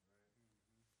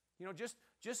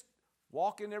 Just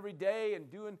walking every day and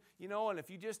doing, and if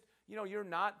you just, you're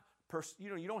not,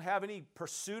 you don't have any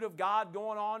pursuit of God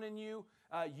going on in you,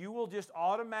 you will just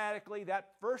automatically, that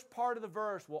first part of the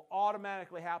verse will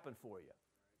automatically happen for you.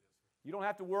 You don't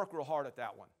have to work real hard at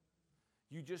that one.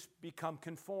 You just become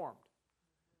conformed.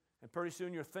 And pretty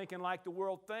soon you're thinking like the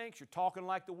world thinks, you're talking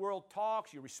like the world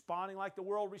talks, you're responding like the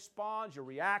world responds, your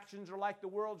reactions are like the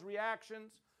world's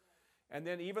reactions. And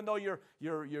then even though you're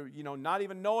not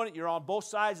even knowing it, you're on both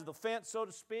sides of the fence, so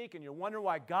to speak, and you're wondering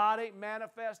why God ain't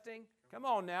manifesting. Come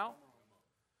on now.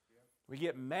 We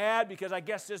get mad because I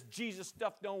guess this Jesus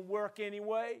stuff don't work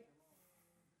anyway.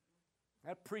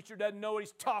 That preacher doesn't know what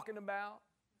he's talking about.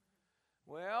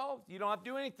 Well, you don't have to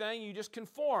do anything. You just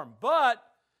conform. But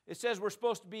it says we're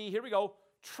supposed to be, here we go,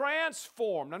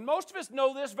 transformed. And most of us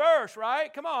know this verse,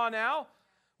 right? Come on now.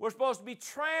 We're supposed to be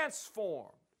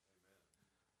transformed.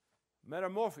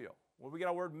 Metamorphio. Well, we get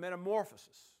our word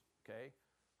metamorphosis. Okay?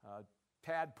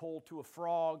 Tadpole to a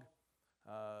frog.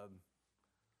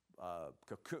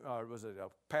 Was it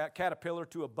a caterpillar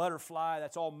to a butterfly?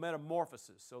 That's all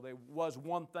metamorphosis. So there was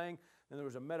one thing, then there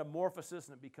was a metamorphosis,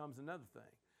 and it becomes another thing.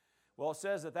 Well, it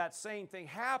says that same thing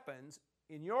happens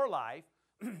in your life.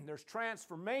 There's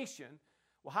transformation.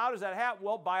 Well, how does that happen?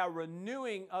 Well, by a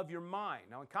renewing of your mind.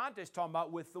 Now, in context, talking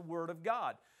about with the Word of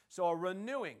God. So a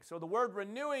renewing. So the word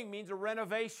renewing means a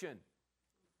renovation.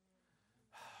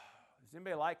 Does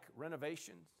anybody like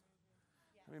renovations?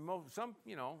 I mean, some,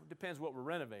 depends what we're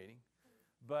renovating.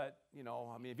 But,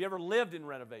 have you ever lived in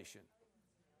renovation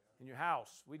in your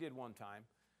house? We did one time.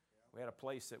 We had a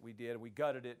place that we did. We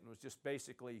gutted it, and it was just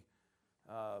basically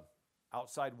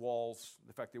outside walls.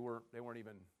 In fact, they weren't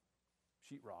even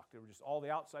sheetrock. They were just all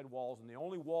the outside walls, and the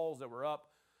only walls that were up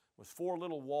was 4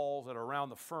 little walls that are around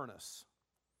the furnace.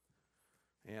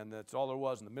 And that's all there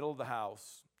was in the middle of the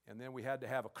house. And then we had to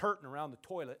have a curtain around the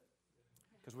toilet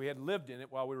because we had lived in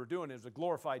it while we were doing it. It was a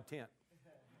glorified tent.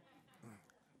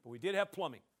 But we did have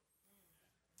plumbing.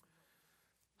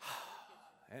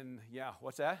 And yeah,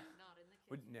 what's that? Not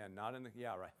in the kitchen. Not in the,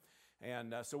 yeah, right.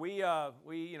 And so we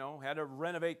had to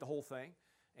renovate the whole thing.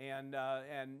 And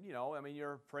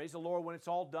you're, praise the Lord when it's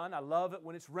all done. I love it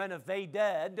when it's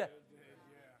renovated.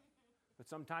 But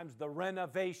sometimes the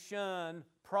renovation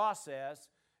process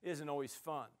isn't always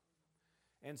fun.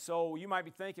 And so you might be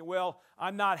thinking, well,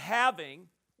 I'm not having,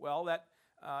 well, that,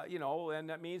 and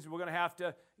that means we're going to have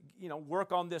to,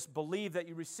 work on this believe that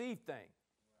you receive thing.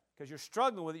 Because you're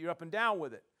struggling with it, you're up and down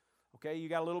with it. Okay, you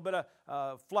got a little bit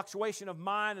of fluctuation of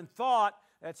mind and thought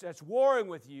that's warring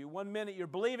with you. One minute you're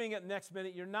believing it, the next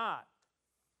minute you're not.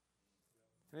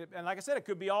 And like I said, it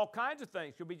could be all kinds of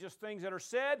things. It could be just things that are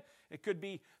said. It could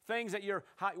be things that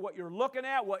what you're looking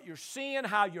at, what you're seeing,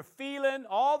 how you're feeling.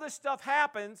 All this stuff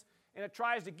happens, and it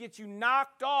tries to get you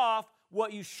knocked off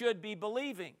what you should be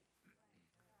believing.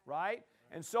 Right?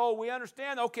 And so we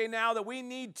understand, okay, now that we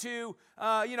need to,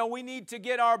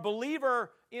 get our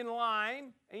believer in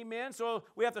line. Amen. So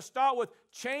we have to start with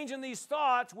changing these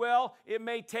thoughts. Well, it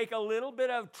may take a little bit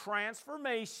of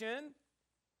transformation,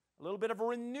 a little bit of a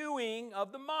renewing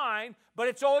of the mind, but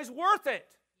it's always worth it.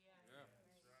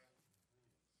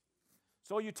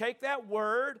 So you take that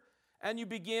word and you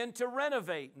begin to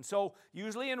renovate. And so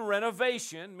usually in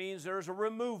renovation means there's a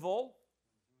removal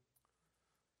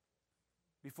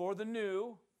before the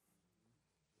new,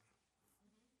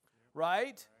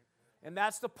 right? And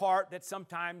that's the part that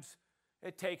sometimes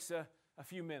it takes a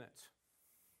few minutes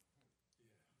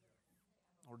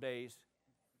or days.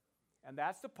 And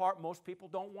that's the part most people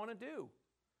don't want to do.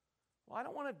 Well, I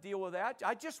don't want to deal with that.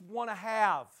 I just want to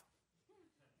have.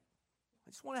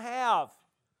 I just want to have.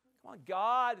 Come on,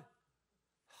 God.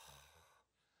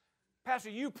 Pastor,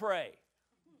 you pray.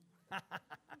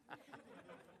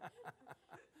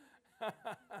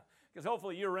 Because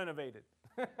hopefully you're renovated.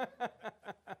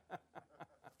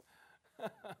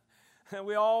 And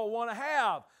we all want to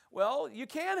have. Well, you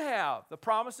can have. The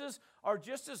promises are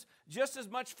just as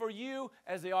much for you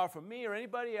as they are for me or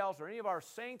anybody else or any of our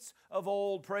saints of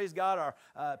old. Praise God,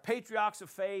 our patriarchs of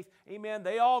faith. Amen.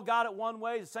 They all got it one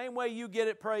way, the same way you get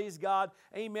it. Praise God.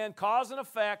 Amen. Cause and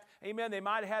effect. Amen. They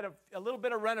might have had a little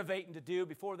bit of renovating to do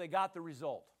before they got the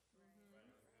result.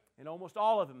 In almost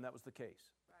all of them, that was the case.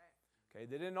 Okay,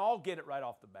 they didn't all get it right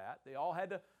off the bat. They all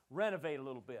had to renovate a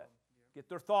little bit, get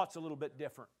their thoughts a little bit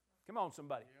different. Come on,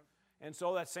 somebody. And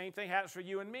so that same thing happens for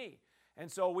you and me.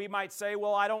 And so we might say,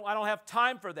 well, I don't have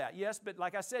time for that. Yes, but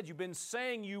like I said, you've been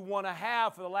saying you want to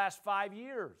have for the last 5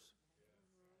 years.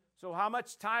 So how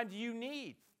much time do you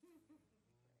need?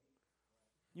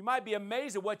 You might be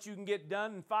amazed at what you can get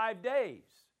done in 5 days.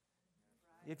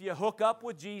 If you hook up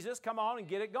with Jesus, come on and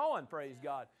get it going, praise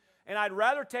God. And I'd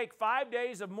rather take 5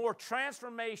 days of more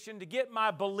transformation to get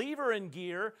my believer in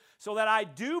gear so that I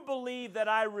do believe that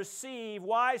I receive.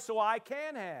 Why? So I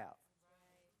can have.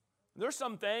 There's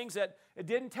some things that it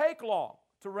didn't take long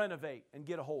to renovate and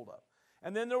get a hold of.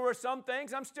 And then there were some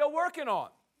things I'm still working on.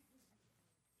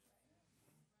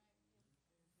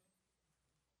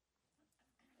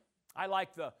 I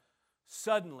like the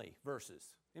suddenly verses.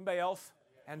 Anybody else?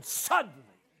 And suddenly.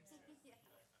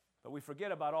 But we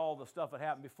forget about all the stuff that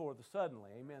happened before the suddenly.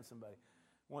 Amen, somebody.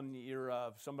 One year,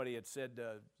 somebody had said,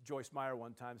 Joyce Meyer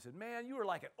one time said, man, you were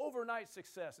like an overnight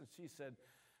success. And she said,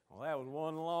 well, that was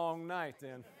one long night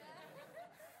then.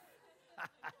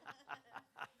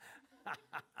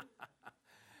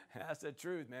 That's the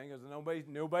truth, man, because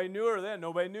nobody knew her then.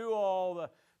 Nobody knew all the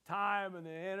time and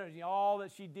the energy, all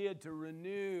that she did to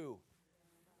renew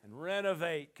and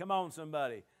renovate. Come on,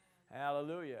 somebody.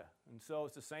 Hallelujah. And so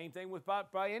it's the same thing with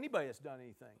probably anybody that's done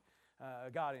anything,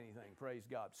 got anything. Praise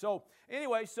God. So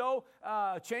anyway,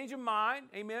 change of mind.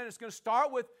 Amen. It's going to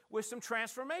start with some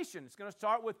transformation. It's going to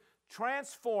start with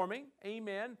transforming.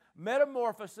 Amen.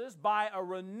 Metamorphosis by a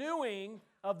renewing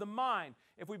of the mind.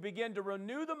 If we begin to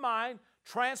renew the mind,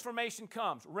 transformation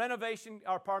comes.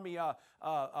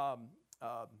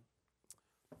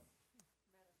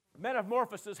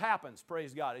 Metamorphosis happens,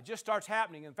 praise God. It just starts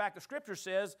happening. In fact, the Scripture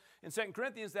says in 2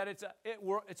 Corinthians that it's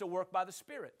a work by the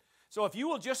Spirit. So if you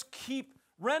will just keep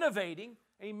renovating,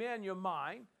 amen, your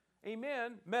mind,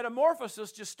 amen,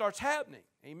 metamorphosis just starts happening,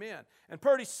 amen. And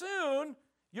pretty soon,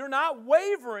 you're not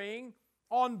wavering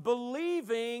on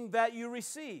believing that you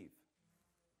receive.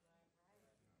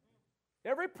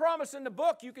 Every promise in the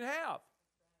book you can have,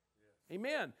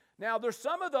 amen. Now, there's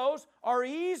some of those are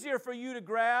easier for you to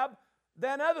grab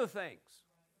than other things.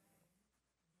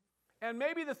 And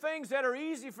maybe the things that are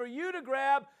easy for you to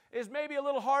grab is maybe a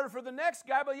little harder for the next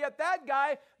guy, but yet that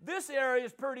guy, this area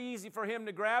is pretty easy for him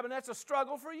to grab, and that's a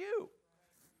struggle for you.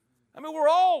 I mean, we're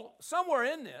all somewhere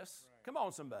in this. Come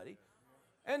on, somebody.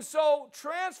 And so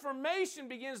transformation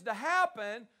begins to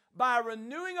happen by a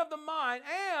renewing of the mind,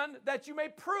 and that you may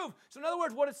prove. So in other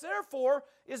words, what it's there for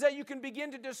is that you can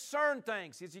begin to discern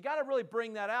things. You got to really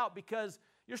bring that out, because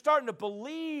you're starting to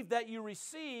believe that you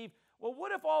receive. Well,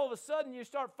 what if all of a sudden you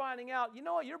start finding out, you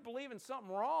know what, you're believing something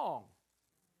wrong?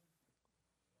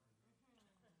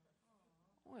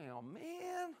 Well,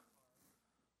 man,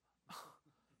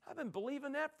 I've been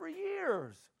believing that for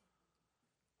years.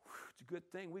 It's a good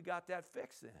thing we got that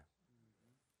fixed then,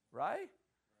 right?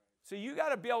 So you got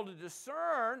to be able to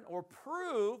discern or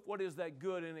prove what is that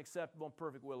good and acceptable and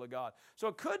perfect will of God. So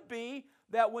it could be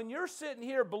that when you're sitting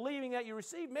here believing that you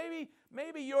receive,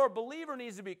 maybe your believer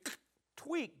needs to be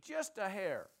tweaked just a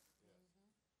hair.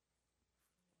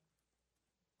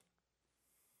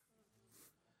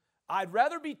 I'd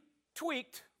rather be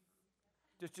tweaked.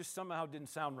 This just somehow didn't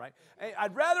sound right.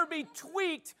 I'd rather be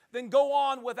tweaked than go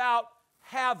on without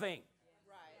having.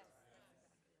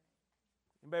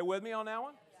 Anybody with me on that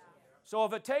one? So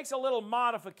if it takes a little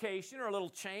modification or a little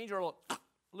change or a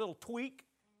little tweak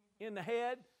in the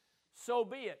head, so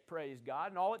be it, praise God.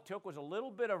 And all it took was a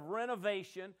little bit of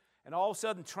renovation, and all of a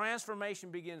sudden transformation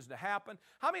begins to happen.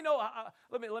 How many know,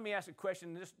 let me ask a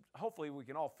question. Hopefully we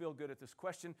can all feel good at this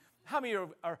question. How many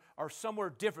are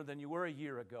somewhere different than you were a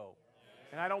year ago?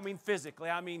 And I don't mean physically,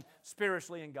 I mean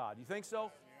spiritually in God. You think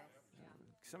so?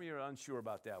 Some of you are unsure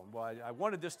about that one. Well, I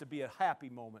wanted this to be a happy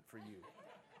moment for you.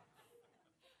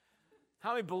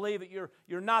 How many believe that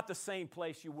you're not the same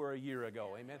place you were a year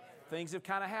ago? Amen. Things have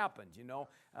kind of happened,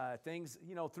 things,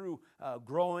 through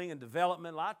growing and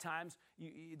development. A lot of times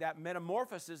that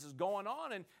metamorphosis is going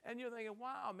on, and you're thinking,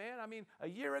 wow, man, I mean, a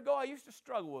year ago I used to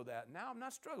struggle with that. Now I'm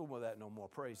not struggling with that no more,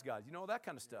 praise God. That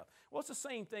kind of stuff. Well, it's the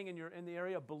same thing in the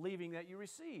area of believing that you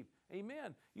receive.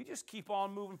 Amen. You just keep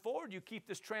on moving forward. You keep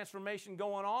this transformation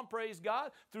going on, praise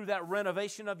God, through that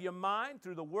renovation of your mind,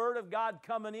 through the Word of God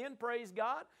coming in, praise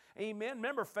God. Amen.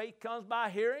 Remember, faith comes by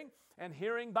hearing, and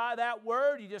hearing by that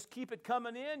Word. You just keep it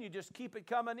coming in. You just keep it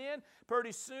coming in.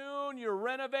 Pretty soon you're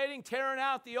renovating, tearing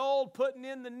out the old, putting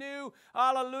in the new.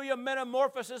 Hallelujah.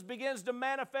 Metamorphosis begins to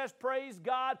manifest, praise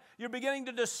God. You're beginning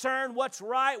to discern what's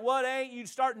right, what ain't. You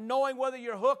start knowing whether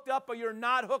you're hooked up or you're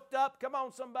not hooked up. Come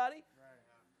on, somebody.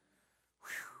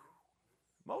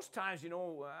 Most times,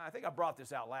 I think I brought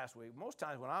this out last week. Most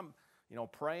times when I'm,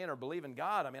 praying or believing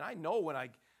God, I mean, I know when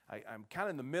I'm kind of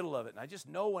in the middle of it, and I just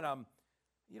know when I'm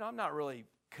not really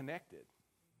connected.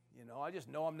 I just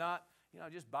know I'm not,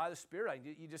 just by the Spirit,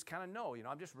 you just kind of know,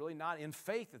 I'm just really not in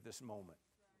faith at this moment,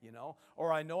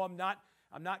 or I know I'm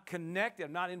not connected,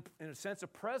 I'm not in a sense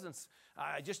of presence.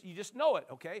 You just know it,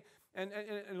 okay? And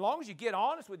as long as you get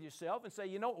honest with yourself and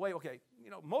say, wait, okay,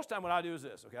 most time what I do is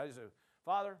this, okay? I just say,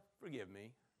 Father, forgive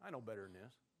me. I know better than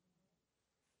this.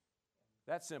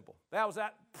 That's simple. That was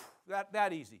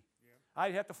that easy. Yeah.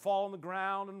 I'd have to fall on the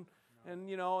ground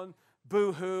and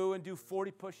boo-hoo and do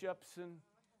 40 push-ups, and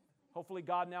hopefully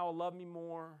God now will love me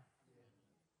more.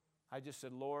 I just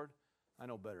said, Lord, I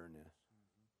know better than this.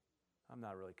 I'm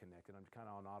not really connected. I'm kind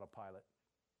of on autopilot.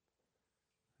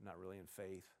 I'm not really in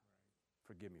faith.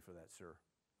 Forgive me for that, sir.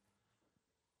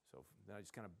 So then I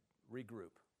just kind of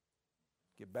regroup.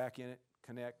 Get back in it,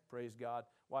 connect, praise God.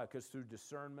 Why? Because through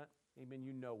discernment, amen,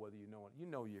 you know whether you know it. You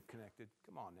know you're connected.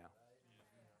 Come on now.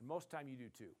 And most time you do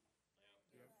too.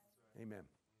 Amen.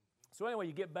 So anyway,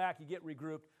 you get back, you get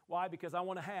regrouped. Why? Because I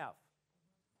want to have.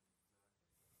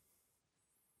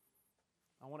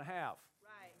 I want to have.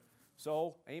 Right.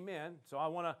 So, amen. So I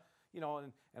want to,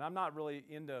 and I'm not really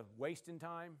into wasting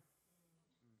time.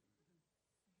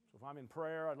 So if I'm in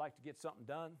prayer, I'd like to get something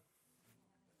done.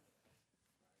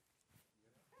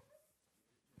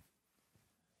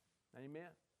 Amen.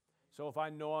 So if I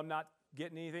know I'm not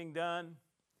getting anything done,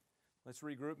 let's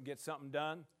regroup and get something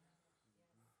done.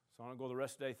 So I don't go the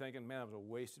rest of the day thinking, man, that was a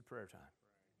wasted prayer time.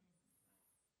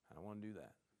 I don't want to do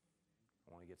that.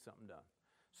 I want to get something done.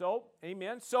 So,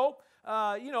 amen. So,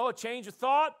 a change of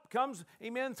thought comes,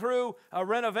 amen, through a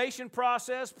renovation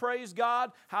process. Praise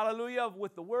God. Hallelujah.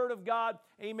 With the Word of God.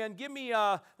 Amen. Give me,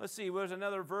 let's see, there's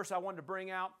another verse I wanted to bring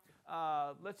out.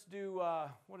 Let's do,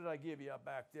 what did I give you up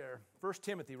back there? 1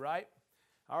 Timothy, right?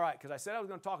 All right, because I said I was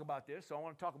going to talk about this, so I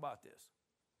want to talk about this.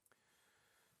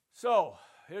 So,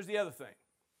 here's the other thing.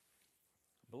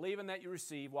 Believing that you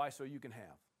receive, why? So you can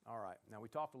have. All right, now we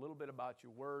talked a little bit about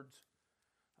your words.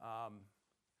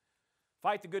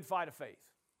 Fight the good fight of faith.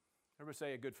 Everybody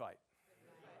say a good fight.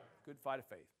 Good fight of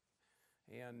faith.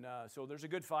 And so there's a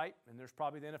good fight, and there's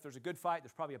probably then, if there's a good fight,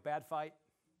 there's probably a bad fight.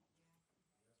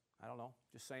 I don't know,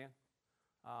 just saying.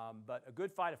 But a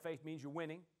good fight of faith means you're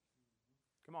winning.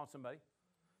 Come on, somebody.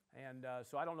 And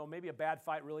so I don't know, maybe a bad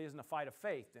fight really isn't a fight of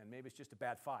faith then. Maybe it's just a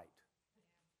bad fight.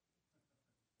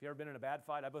 Have you ever been in a bad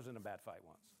fight? I was in a bad fight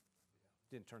once.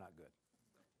 Didn't turn out good.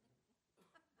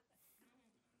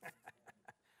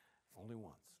 Only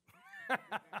once.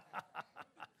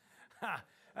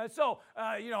 And so,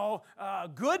 a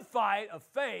good fight of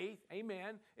faith,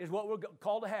 amen, is what we're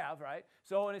called to have, right?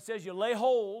 So, and it says you lay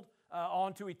hold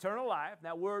onto eternal life.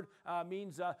 That word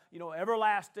means,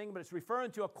 everlasting, but it's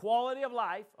referring to a quality of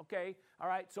life, okay? All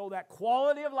right, so that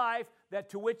quality of life that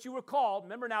to which you were called.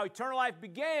 Remember now, eternal life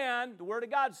began, the Word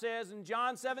of God says in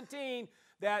John 17,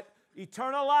 that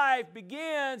eternal life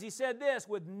begins, he said this,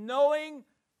 with knowing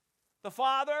the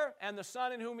Father and the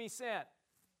Son in whom he sent.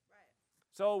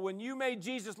 So when you made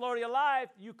Jesus Lord of your life,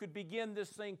 you could begin this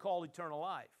thing called eternal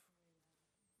life.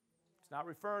 It's not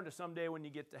referring to someday when you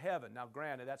get to heaven. Now,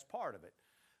 granted, that's part of it.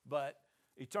 But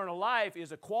eternal life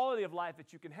is a quality of life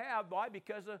that you can have. Why?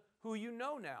 Because of who you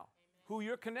know now, who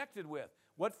you're connected with,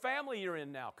 what family you're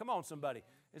in now. Come on, somebody.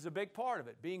 Is a big part of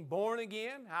it. Being born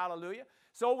again, hallelujah.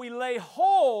 So we lay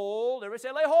hold. Everybody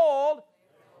say lay hold.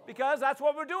 Because that's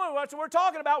what we're doing. That's what we're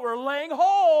talking about. We're laying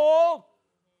hold.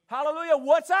 Hallelujah.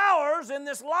 What's ours in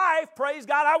this life? Praise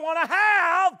God. I want to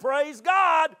have. Praise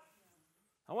God.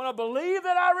 I want to believe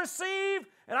that I receive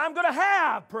and I'm going to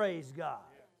have. Praise God.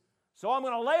 So I'm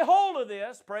going to lay hold of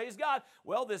this. Praise God.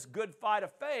 Well, this good fight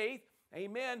of faith,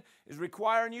 amen, is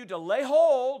requiring you to lay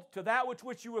hold to that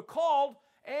which you were called,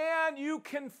 and you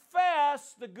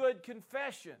confess the good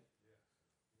confession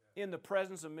in the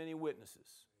presence of many witnesses.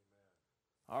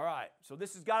 All right. So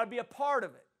this has got to be a part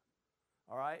of it.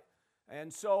 All right.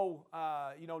 And so,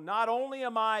 not only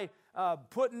am I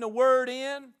putting the Word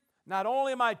in, not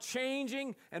only am I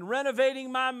changing and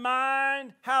renovating my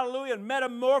mind, hallelujah, and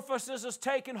metamorphosis is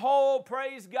taking hold,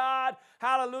 praise God,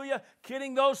 hallelujah,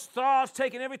 getting those thoughts,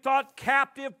 taking every thought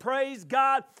captive, praise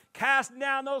God, casting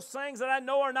down those things that I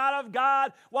know are not of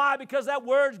God. Why? Because that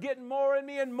Word's getting more in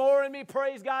me,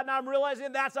 praise God, and I'm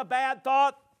realizing that's a bad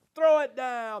thought. Throw it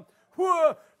down.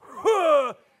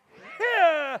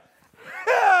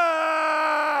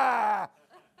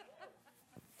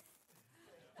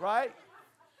 Right?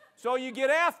 So you get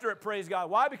after it, praise God.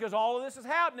 Why? Because all of this is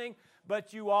happening,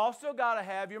 but you also got to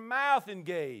have your mouth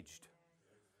engaged.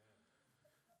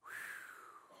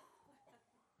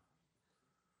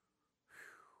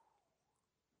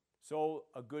 So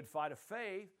a good fight of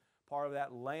faith, part of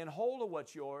that laying hold of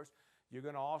what's yours, you're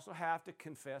going to also have to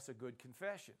confess a good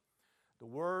confession. The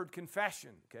word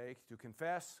confession, okay, to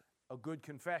confess a good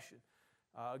confession.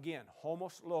 Again,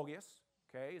 homos logios,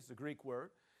 okay, is the Greek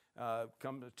word.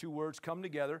 The two words come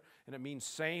together, and it means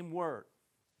same word.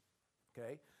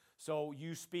 Okay, so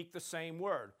you speak the same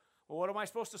word. Well, what am I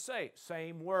supposed to say?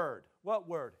 Same word. What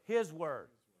word? His word.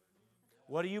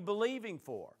 What are you believing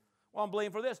for? Well, I'm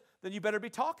believing for this. Then you better be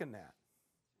talking that.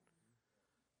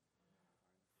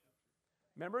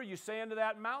 Remember, you say unto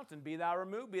that mountain, be thou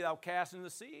removed, be thou cast into the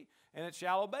sea, and it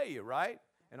shall obey you, right?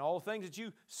 And all the things that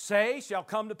you say shall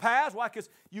come to pass. Why? Because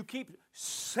you keep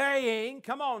saying,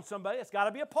 come on, somebody, it's got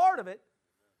to be a part of it.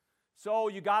 So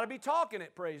you got to be talking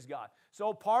it, praise God.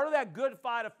 So part of that good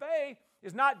fight of faith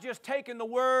is not just taking the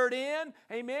Word in,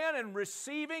 amen, and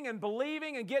receiving and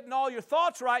believing and getting all your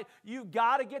thoughts right. You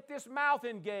got to get this mouth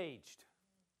engaged.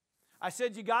 I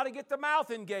said you got to get the mouth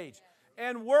engaged.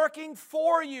 And working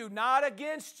for you, not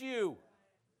against you.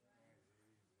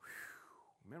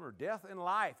 Remember, death and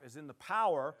life is in the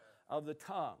power of the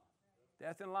tongue.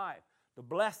 Death and life, the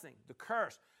blessing, the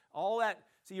curse, all that.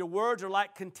 See, your words are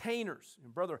like containers.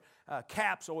 And Brother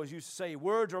Capps always used to say,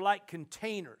 words are like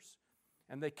containers.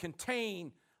 And they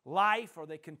contain life or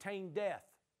they contain death.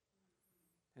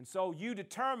 And so you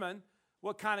determine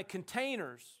what kind of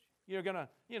containers you're going to,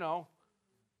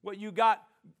 what you got,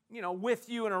 with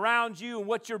you and around you, and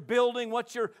what you're building,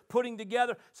 what you're putting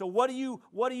together. So what are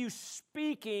you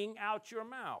speaking out your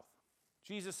mouth?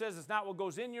 Jesus says it's not what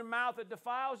goes in your mouth that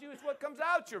defiles you, it's what comes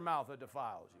out your mouth that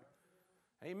defiles you.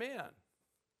 Amen.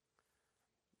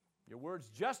 Your words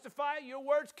justify you, your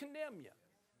words condemn you.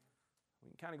 We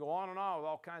can kind of go on and on with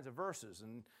all kinds of verses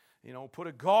and, put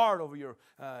a guard over your,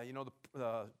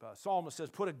 the psalmist says,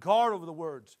 put a guard over the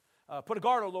words. Put a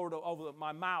guard, O Lord, over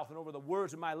my mouth and over the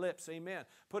words of my lips. Amen.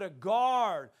 Put a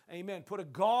guard. Amen. Put a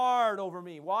guard over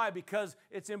me. Why? Because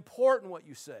it's important what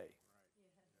you say.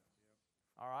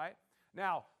 All right?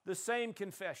 Now, the same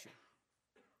confession.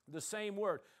 The same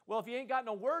word. Well, if you ain't got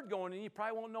no word going in, you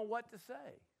probably won't know what to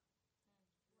say.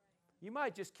 You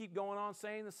might just keep going on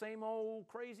saying the same old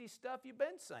crazy stuff you've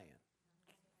been saying.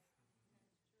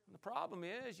 And the problem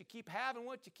is you keep having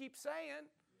what you keep saying,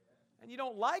 and you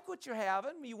don't like what you're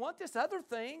having. You want this other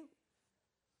thing.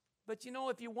 But you know,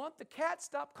 if you want the cat,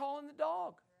 stop calling the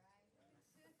dog.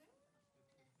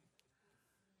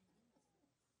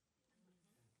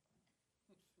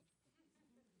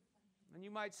 And you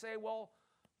might say, well,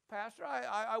 Pastor,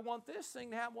 I want this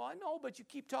thing to happen. Well, I know, but you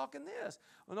keep talking this.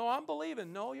 Well, no, I'm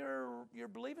believing. No, you're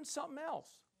believing something else.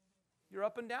 You're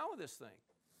up and down with this thing.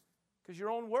 Because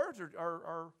your own words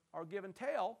are giving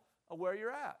tell of where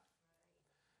you're at.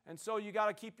 And so you got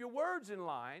to keep your words in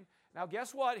line. Now,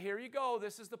 guess what? Here you go.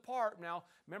 This is the part. Now,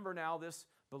 remember now, this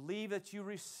believe that you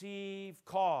receive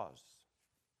cause.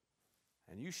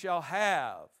 And you shall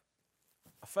have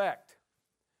effect.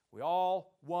 We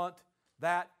all want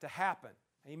that to happen.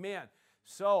 Amen.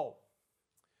 So,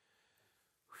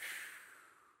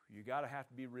 you got to have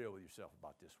to be real with yourself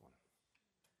about this one.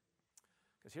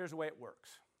 Because here's the way it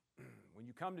works. When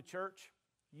you come to church,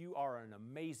 you are an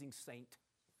amazing saint.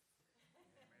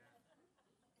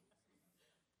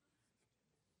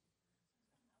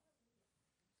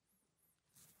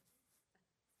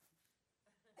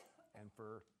 And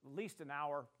for at least an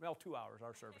hour, well, 2 hours,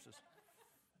 our services.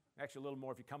 Actually, a little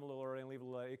more if you come a little early and leave a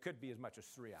little late. It could be as much as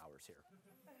 3 hours here.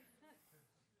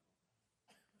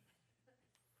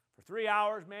 For 3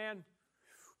 hours, man,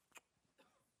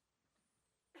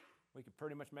 we could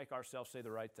pretty much make ourselves say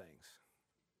the right things.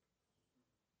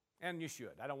 And you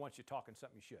should. I don't want you talking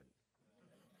something you shouldn't.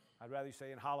 I'd rather you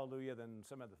say in hallelujah than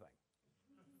some other thing.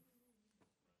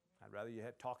 I'd rather you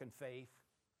talk in faith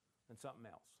than something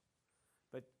else.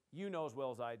 But you know as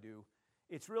well as I do,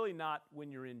 it's really not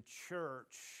when you're in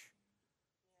church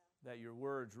that your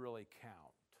words really count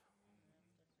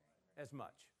as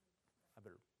much. I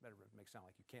better make it sound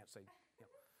like you can't say, you know.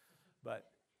 But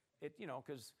it, you know,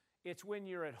 because it's when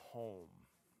you're at home.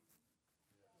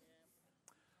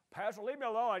 Pastor, leave me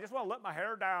alone. I just want to let my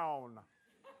hair down.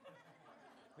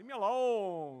 Leave me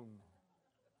alone.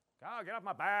 God, get off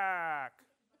my back.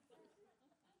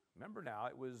 Remember now,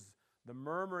 it was the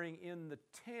murmuring in the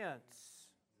tents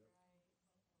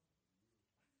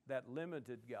that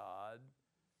limited God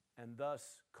and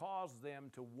thus caused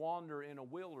them to wander in a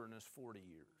wilderness 40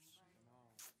 years.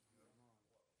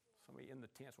 Somebody in the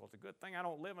tents, well, it's a good thing I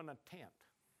don't live in a tent.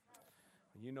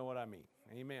 You know what I mean.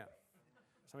 Amen.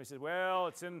 Somebody says, well,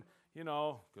 it's in, you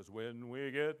know, because when we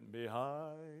get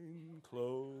behind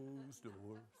closed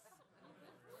doors.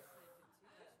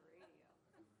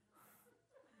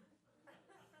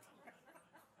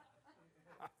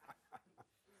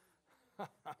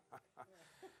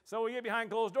 So we get behind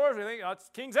closed doors, we think, oh, it's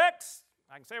King's X.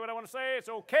 I can say what I want to say. It's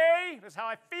okay. This is how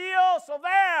I feel. So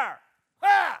there.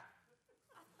 Ha!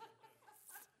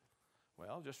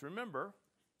 Well, just remember,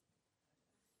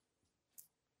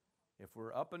 if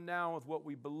we're up and down with what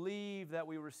we believe that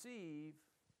we receive,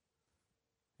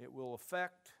 it will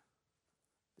affect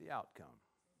the outcome.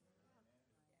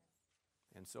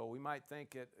 And so we might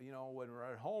think that, you know, when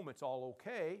we're at home, it's all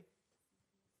okay,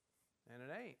 and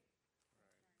it ain't.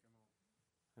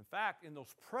 In fact, in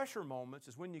those pressure moments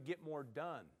is when you get more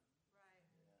done.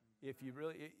 If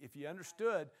you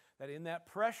understood that in that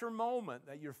pressure moment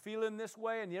that you're feeling this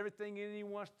way and everything in you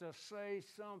wants to say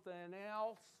something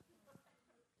else,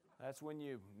 that's when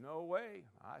you, no way,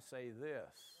 I say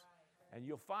this. And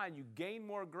you'll find you gain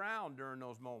more ground during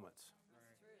those moments.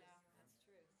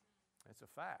 It's a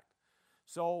fact.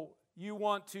 So you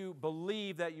want to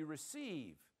believe that you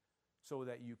receive so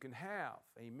that you can have.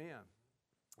 Amen.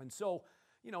 And so,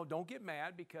 you know, don't get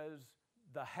mad because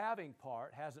the having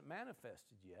part hasn't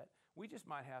manifested yet. We just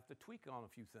might have to tweak on a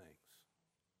few things.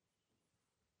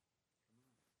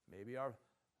 Maybe our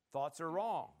thoughts are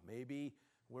wrong. Maybe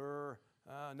we're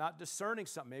not discerning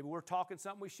something. Maybe we're talking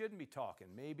something we shouldn't be talking.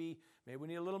 Maybe we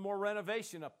need a little more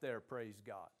renovation up there, praise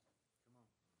God.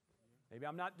 Maybe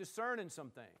I'm not discerning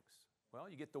some things. Well,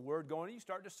 you get the word going and you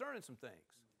start discerning some things.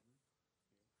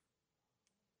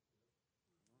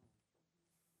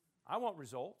 I want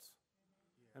results.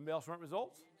 Anybody else want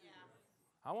results? Yeah.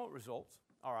 I want results.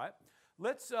 All right.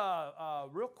 Let's,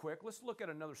 real quick, let's look at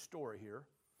another story here,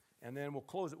 and then we'll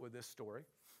close it with this story.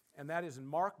 And that is in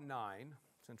Mark 9,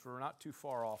 since we're not too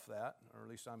far off that, or at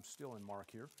least I'm still in Mark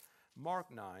here.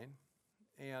 Mark 9.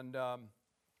 And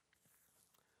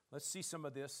let's see some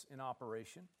of this in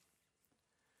operation.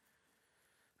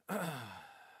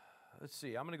 Let's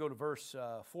see. I'm going to go to verse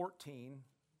 14.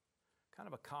 Kind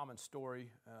of a common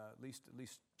story, at least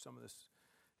some of this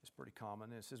is pretty common.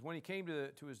 And it says, when he came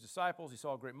to his disciples, he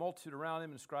saw a great multitude around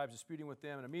him and the scribes disputing with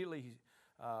them. And immediately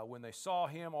When they saw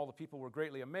him, all the people were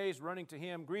greatly amazed, running to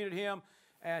him, greeted him,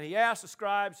 and he asked the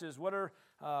scribes, says, what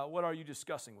are you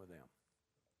discussing with them?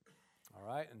 All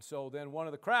right, and so then one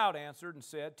of the crowd answered and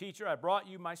said, Teacher, I brought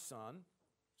you my son.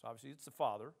 So obviously it's the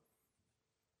father,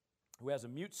 who has a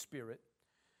mute spirit.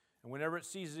 And whenever it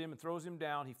seizes him and throws him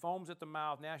down, he foams at the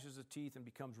mouth, gnashes his teeth, and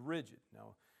becomes rigid.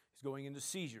 Now, he's going into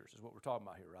seizures, is what we're talking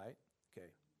about here, right? Okay.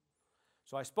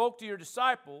 So I spoke to your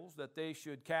disciples that they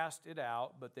should cast it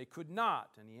out, but they could not.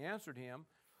 And he answered him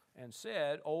and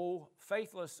said, O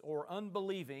faithless or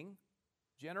unbelieving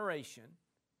generation,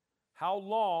 how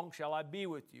long shall I be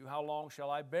with you? How long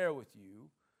shall I bear with you?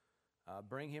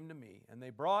 Bring him to me. And they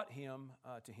brought him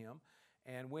to him.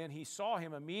 And when he saw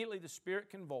him, immediately the spirit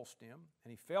convulsed him,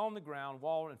 and he fell on the ground,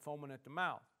 wallowing and foaming at the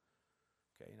mouth.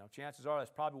 Okay, now chances are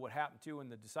that's probably what happened to him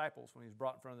and the disciples when he was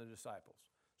brought in front of the disciples.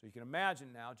 So you can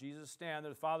imagine now, Jesus standing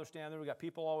there, the Father standing there, we've got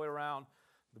people all the way around.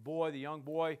 The young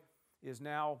boy is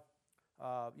now,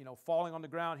 falling on the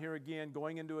ground here again,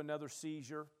 going into another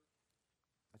seizure.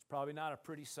 It's probably not a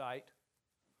pretty sight.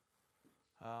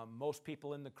 Most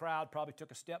people in the crowd probably took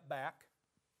a step back.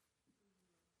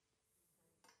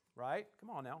 Right? Come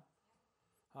on now.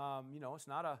 It's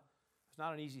not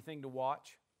an easy thing to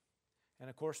watch. And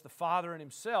of course, the father and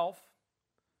himself,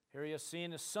 here he is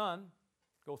seeing his son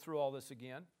go through all this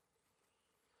again.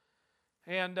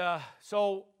 And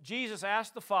so Jesus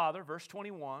asked the father, verse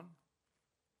 21,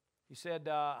 he said,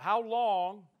 how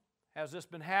long has this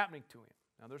been happening to him?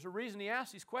 Now, there's a reason he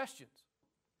asked these questions.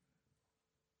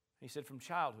 He said, from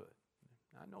childhood.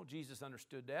 I know Jesus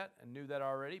understood that and knew that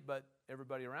already, but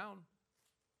everybody around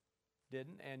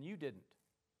didn't, and you didn't.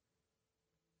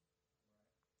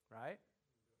 Right?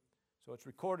 So it's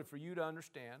recorded for you to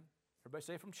understand. Everybody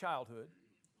say from childhood,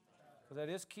 because that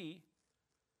is key.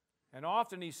 And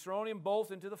often he's thrown him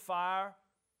both into the fire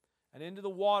and into the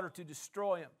water to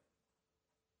destroy him.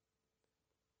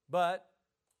 But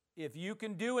if you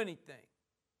can do anything,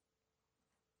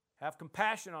 have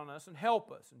compassion on us and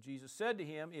help us. And Jesus said to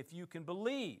him, if you can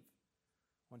believe.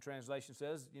 One translation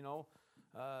says,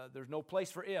 there's no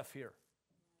place for if here.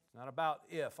 It's not about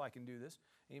if I can do this.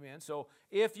 Amen. So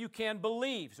if you can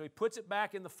believe. So he puts it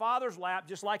back in the Father's lap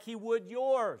just like he would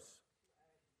yours.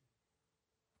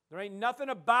 There ain't nothing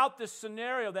about this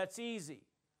scenario that's easy.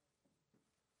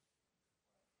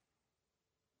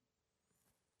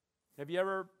 Have you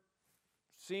ever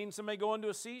seen somebody go into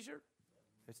a seizure?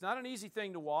 It's not an easy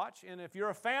thing to watch. And if you're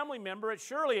a family member, it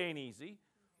surely ain't easy.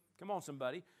 Come on,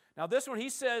 somebody. Now this one, he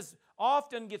says,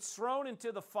 often gets thrown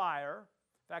into the fire.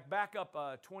 In fact, back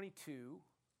up 22,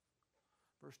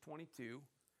 verse 22.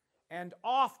 And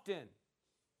often.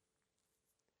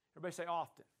 Everybody say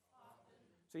often.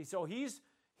 See, so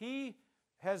he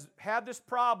has had this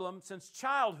problem since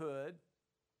childhood.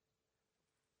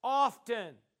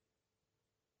 Often.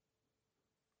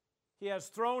 He has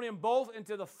thrown him both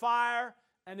into the fire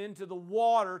and into the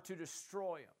water to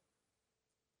destroy him.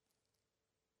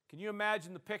 Can you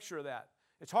imagine the picture of that?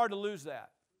 It's hard to lose that.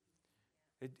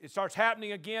 It starts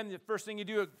happening again. The first thing you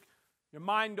do, your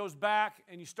mind goes back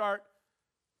and you start,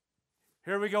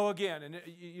 here we go again. And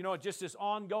it's just this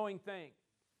ongoing thing.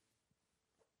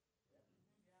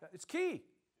 It's key.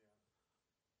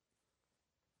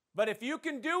 But if you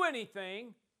can do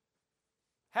anything,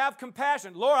 have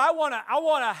compassion. Lord, I want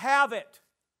to have it.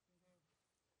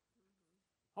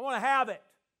 I want to have it.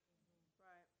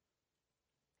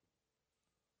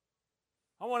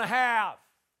 I want to have.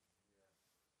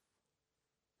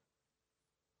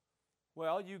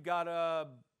 Well, you got to,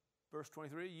 verse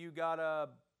 23, you got to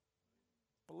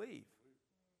believe.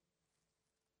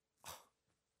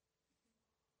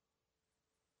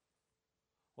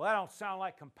 Well, that don't sound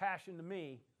like compassion to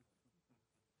me.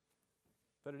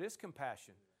 But it is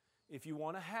compassion. If you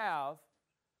want to have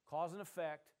cause and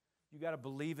effect, you got to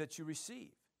believe that you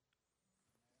receive.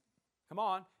 Come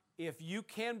on. If you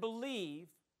can believe,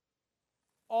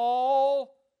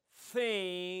 all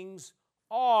things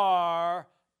are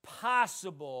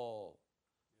possible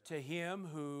to him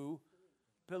who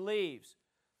believes.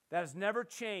 That has never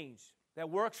changed. That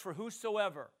works for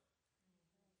whosoever.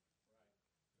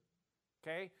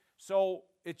 Okay? So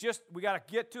we got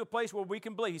to get to a place where we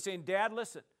can believe. He's saying, Dad,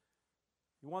 listen.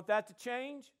 You want that to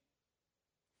change?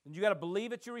 Then you got to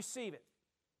believe that you receive it.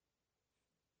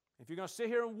 If you're going to sit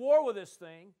here and war with this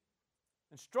thing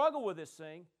and struggle with this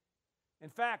thing, in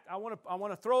fact, I want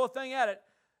to throw a thing at it.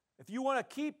 If you want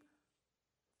to keep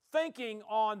thinking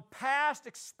on past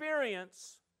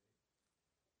experience,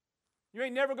 you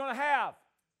ain't never going to have.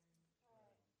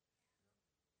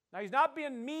 Now, he's not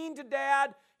being mean to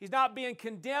Dad. He's not being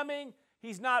condemning.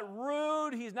 He's not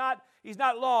rude. He's not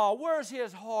law. Where's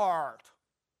his heart?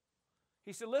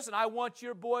 He said, listen, I want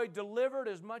your boy delivered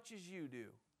as much as you do.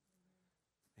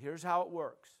 Here's how it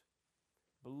works.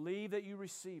 Believe that you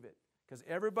receive it. Because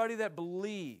everybody that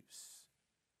believes,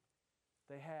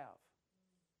 they have.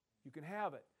 You can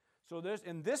have it. So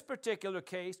in this particular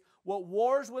case, what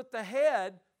wars with the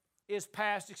head is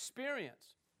past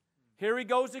experience. Here he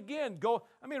goes again.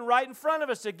 Right in front of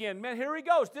us again. Man, here he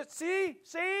goes. See?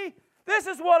 This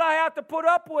is what I have to put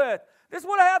up with. This is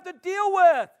what I have to deal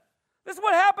with. This is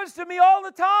what happens to me all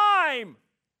the time.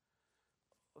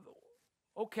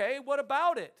 Okay, what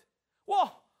about it?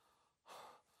 Well,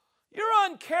 you're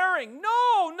uncaring.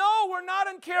 No, we're not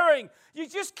uncaring. You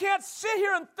just can't sit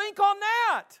here and think on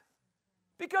that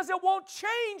because it won't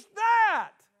change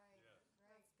that.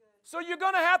 So you're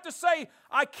going to have to say,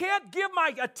 I can't give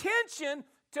my attention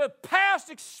to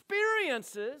past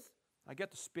experiences. I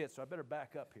get the spit, so I better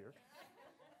back up here.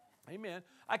 Amen.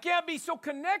 I can't be so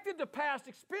connected to past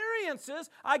experiences.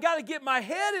 I got to get my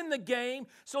head in the game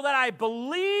so that I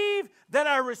believe, that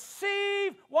I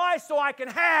receive. Why? So I can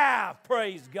have.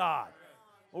 Praise God.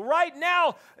 Well, right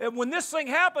now, when this thing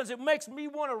happens, it makes me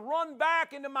want to run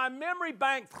back into my memory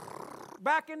bank,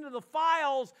 back into the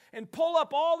files, and pull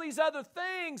up all these other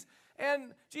things.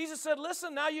 And Jesus said,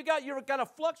 listen, now you've got a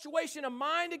fluctuation of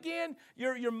mind again.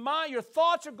 Your mind, your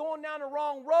thoughts are going down the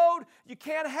wrong road. You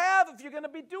can't have if you're going to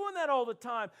be doing that all the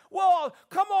time. Well,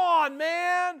 come on,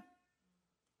 man.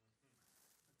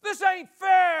 This ain't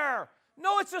fair.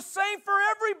 No, it's the same for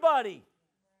everybody.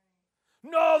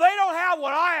 No, they don't have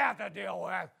what I have to deal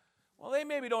with. Well, they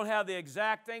maybe don't have the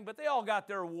exact thing, but they all got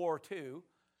their war too.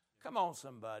 Come on,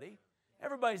 somebody.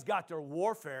 Everybody's got their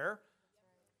warfare.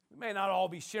 We may not all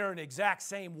be sharing the exact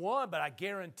same one, but I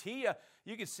guarantee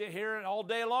you can sit here all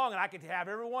day long, and I could have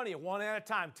every one of you one at a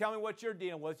time. Tell me what you're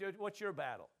dealing with. What's your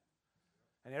battle?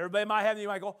 And everybody might have, you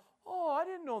might go, oh, I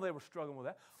didn't know they were struggling with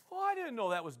that. Oh, I didn't know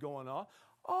that was going on.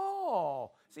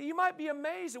 Oh, see, you might be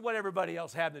amazed at what everybody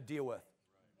else having to deal with.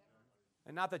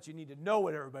 And not that you need to know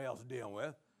what everybody else is dealing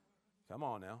with. Come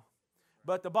on now.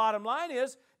 But the bottom line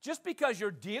is, just because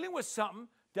you're dealing with something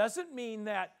doesn't mean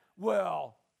that,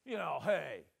 well,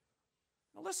 hey.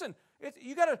 Now listen,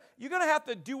 you're going to have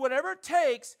to do whatever it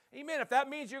takes. Amen. If that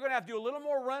means you're going to have to do a little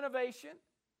more renovation,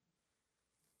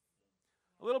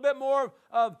 a little bit more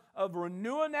of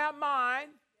renewing that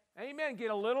mind. Amen.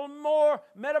 Get a little more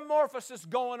metamorphosis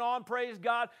going on, praise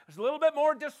God. There's a little bit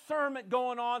more discernment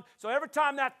going on. So every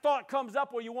time that thought comes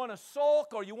up where you want to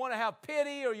sulk or you want to have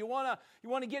pity or you want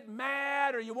to get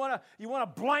mad or you want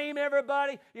to blame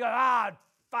everybody, you go,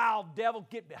 foul devil,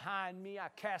 get behind me. I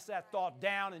cast that thought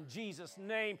down in Jesus'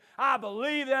 name. I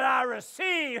believe that I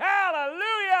receive.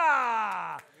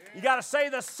 Hallelujah. You got to say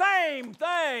the same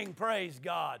thing, praise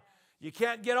God. You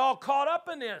can't get all caught up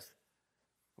in this.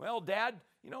 Well, Dad,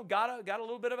 got a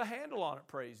little bit of a handle on it,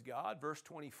 praise God. Verse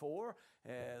 24,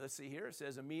 let's see here. It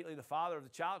says, immediately the father of the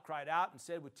child cried out and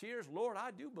said with tears, Lord,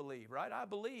 I do believe, right? I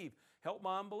believe. Help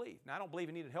my unbelief. Now, I don't believe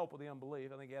he needed help with the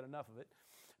unbelief. I think he had enough of it.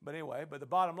 But anyway, the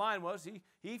bottom line was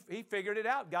he figured it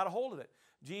out, got a hold of it.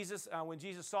 When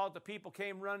Jesus saw that the people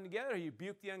came running together, he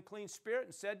rebuked the unclean spirit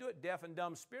and said to it, deaf and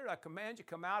dumb spirit, I command you,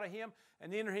 come out of him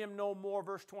and enter him no more.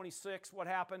 Verse 26, what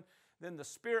happened? Then the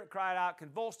spirit cried out,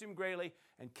 convulsed him greatly,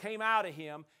 and came out of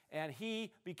him, and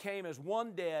he became as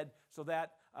one dead, so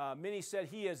that many said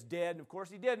he is dead. And of course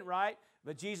he didn't, right?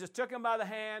 But Jesus took him by the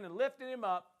hand and lifted him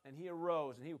up, and he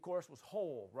arose. And he, of course, was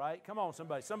whole, right? Come on,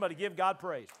 somebody. Somebody give God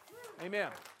praise.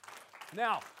 Amen.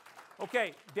 Now,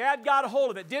 okay, Dad got a hold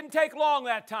of it. Didn't take long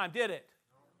that time, did it?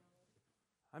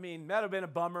 I mean, that would have been a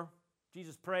bummer.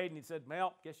 Jesus prayed, and he said,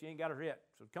 well, guess you ain't got her yet.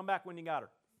 So come back when you got her.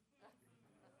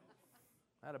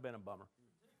 That would have been a bummer.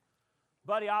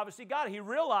 But he obviously got it. He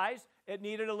realized it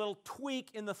needed a little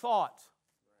tweak in the thoughts.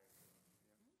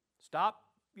 Stop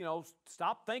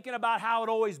thinking about how it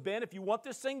always been. If you want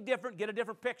this thing different, get a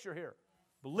different picture here.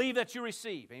 Believe that you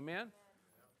receive. Amen?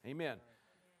 Amen.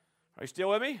 Are you still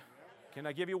with me? Can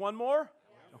I give you one more?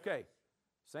 Okay.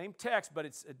 Same text, but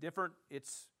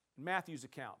it's Matthew's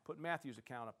account. Put Matthew's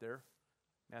account up there.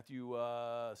 Matthew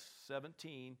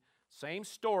 17. Same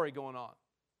story going on.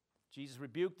 Jesus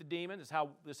rebuked the demon. This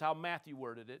is how Matthew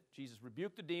worded it. Jesus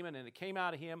rebuked the demon, and it came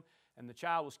out of him, and the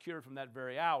child was cured from that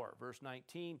very hour. Verse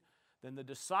 19, then the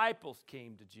disciples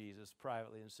came to Jesus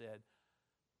privately and said,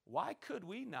 why could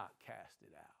we not cast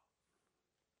it out?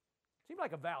 Seems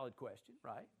like a valid question,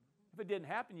 right? If it didn't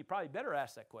happen, you probably better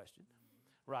ask that question,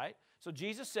 right? So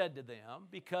Jesus said to them,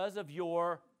 because of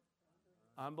your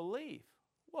unbelief.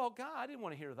 Well, God, I didn't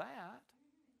want to hear that.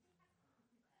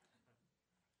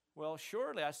 Well,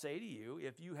 surely I say to you,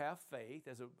 if you have faith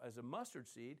as a mustard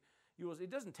seed, it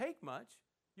doesn't take much.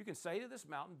 You can say to this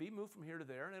mountain, be moved from here to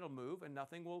there, and it'll move, and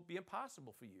nothing will be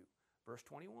impossible for you. Verse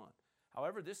 21.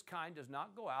 However, this kind does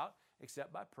not go out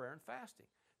except by prayer and fasting.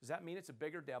 Does that mean it's a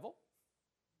bigger devil?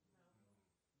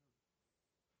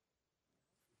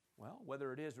 Well,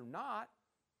 whether it is or not,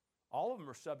 all of them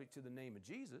are subject to the name of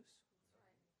Jesus.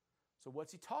 So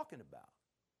what's he talking about?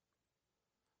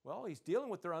 Well, he's dealing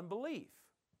with their unbelief.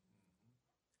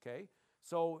 Okay?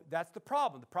 So that's the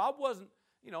problem. The problem wasn't,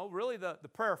 really the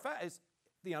prayer is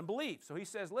the unbelief. So he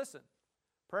says, listen,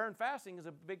 prayer and fasting is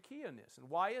a big key in this. And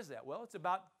why is that? Well, it's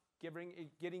about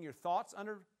getting your thoughts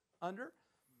under.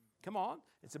 Come on.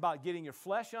 It's about getting your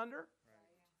flesh under.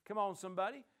 Come on,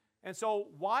 somebody. And so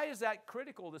why is that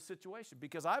critical, the situation?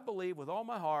 Because I believe with all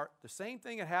my heart, the same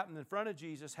thing that happened in front of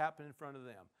Jesus happened in front of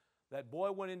them. That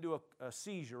boy went into a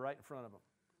seizure right in front of them.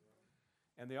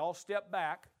 And they all stepped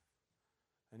back.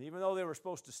 And even though they were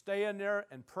supposed to stay in there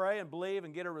and pray and believe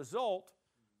and get a result,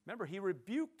 remember, he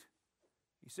rebuked.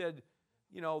 He said,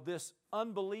 this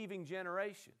unbelieving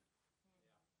generation.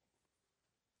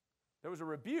 There was a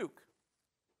rebuke.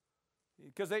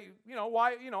 Because they,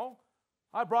 why,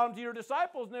 I brought them to your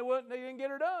disciples and they didn't get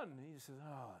her done. And he says,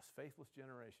 this faithless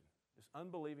generation, this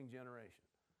unbelieving generation.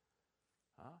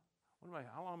 Huh?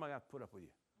 How long am I going to put up with you?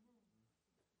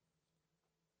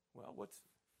 Well,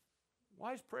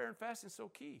 why is prayer and fasting so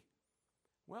key?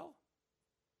 Well,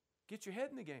 get your head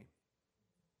in the game.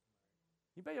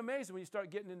 You'd be amazed when you start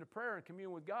getting into prayer and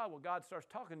communion with God, what God starts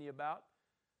talking to you about.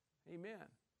 Amen.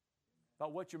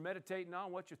 About what you're meditating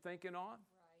on, what you're thinking on,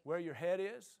 where your head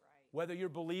is, whether you're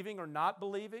believing or not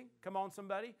believing. Come on,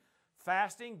 somebody.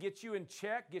 Fasting gets you in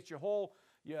check, gets your whole,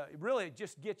 really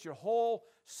just gets your whole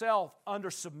self under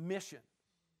submission.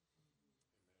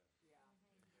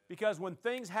 Because when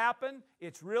things happen,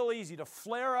 it's real easy to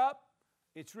flare up.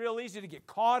 It's real easy to get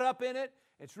caught up in it.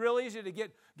 It's real easy to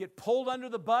get pulled under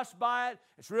the bus by it.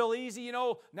 It's real easy,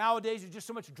 nowadays there's just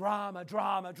so much drama.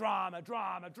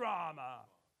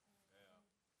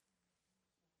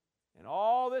 And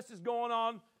all this is going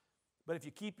on. But if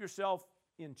you keep yourself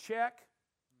in check,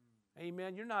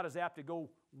 amen, you're not as apt to go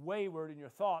wayward in your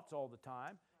thoughts all the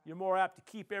time. You're more apt to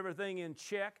keep everything in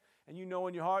check. And in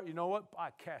your heart, you know what? I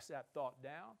cast that thought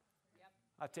down.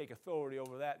 I take authority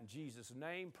over that in Jesus'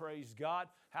 name. Praise God.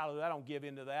 Hallelujah. I don't give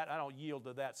in to that. I don't yield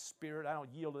to that spirit. I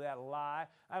don't yield to that lie.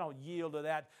 I don't yield to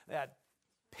that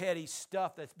petty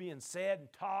stuff that's being said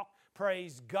and talked.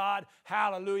 Praise God.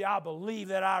 Hallelujah. I believe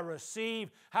that I receive.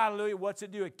 Hallelujah. What's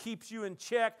it do? It keeps you in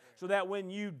check so that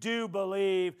when you do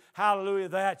believe, hallelujah,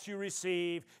 that you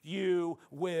receive, you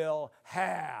will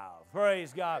have.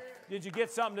 Praise God. Did you get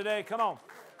something today? Come on.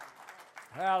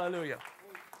 Hallelujah.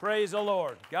 Praise the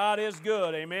Lord. God is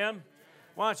good. Amen.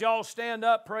 Why don't you all stand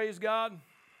up? Praise God.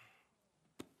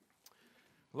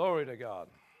 Glory to God.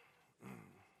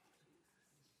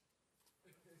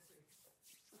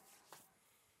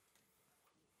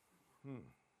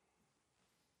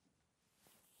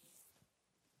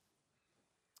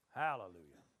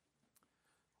 Hallelujah.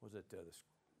 Was it this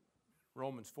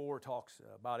Romans 4 talks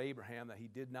about Abraham, that he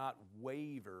did not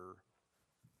waver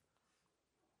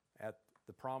at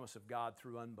the promise of God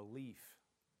through unbelief.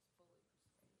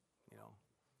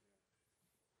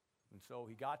 And so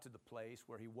he got to the place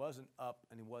where he wasn't up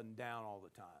and he wasn't down all the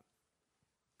time.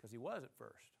 Because he was at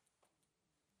first.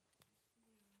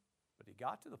 But he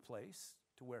got to the place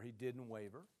to where he didn't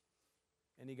waver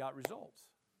and he got results.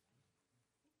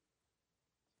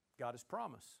 Got his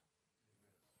promise.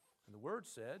 And the Word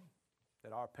said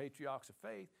that our patriarchs of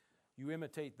faith, you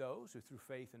imitate those who through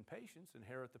faith and patience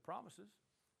inherit the promises.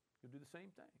 You'll do the same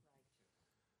thing.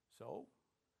 So,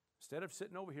 instead of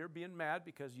sitting over here being mad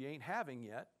because you ain't having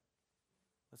yet,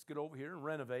 let's get over here and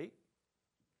renovate,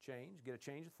 change, get a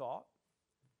change of thought.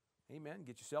 Amen.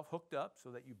 Get yourself hooked up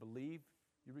so that you believe,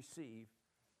 you receive,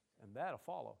 and that'll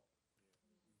follow.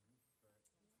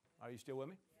 Are you still with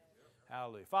me?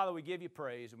 Hallelujah. Father, we give you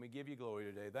praise and we give you glory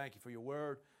today. Thank you for your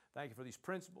word. Thank you for these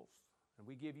principles, and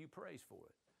we give you praise for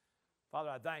it. Father,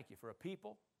 I thank you for a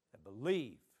people that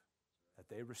believe that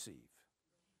they receive.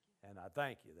 And I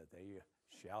thank you that they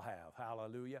shall have.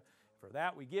 Hallelujah. For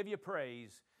that we give you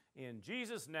praise in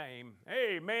Jesus' name.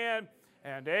 Amen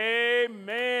and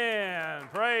amen.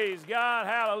 Praise God.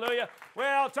 Hallelujah.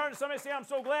 Well, turn to somebody and say, I'm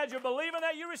so glad you're believing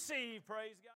that you receive.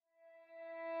 Praise God.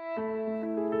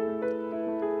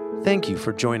 Thank you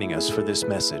for joining us for this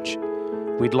message.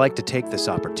 We'd like to take this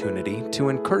opportunity to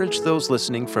encourage those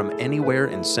listening from anywhere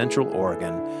in Central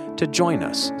Oregon to join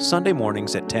us Sunday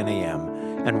mornings at 10 a.m.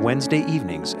 and Wednesday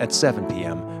evenings at 7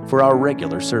 p.m. for our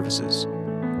regular services.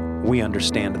 We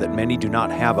understand that many do not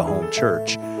have a home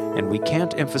church, and we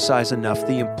can't emphasize enough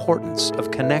the importance of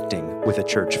connecting with a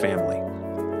church family.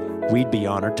 We'd be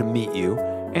honored to meet you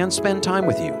and spend time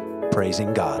with you,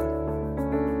 praising God.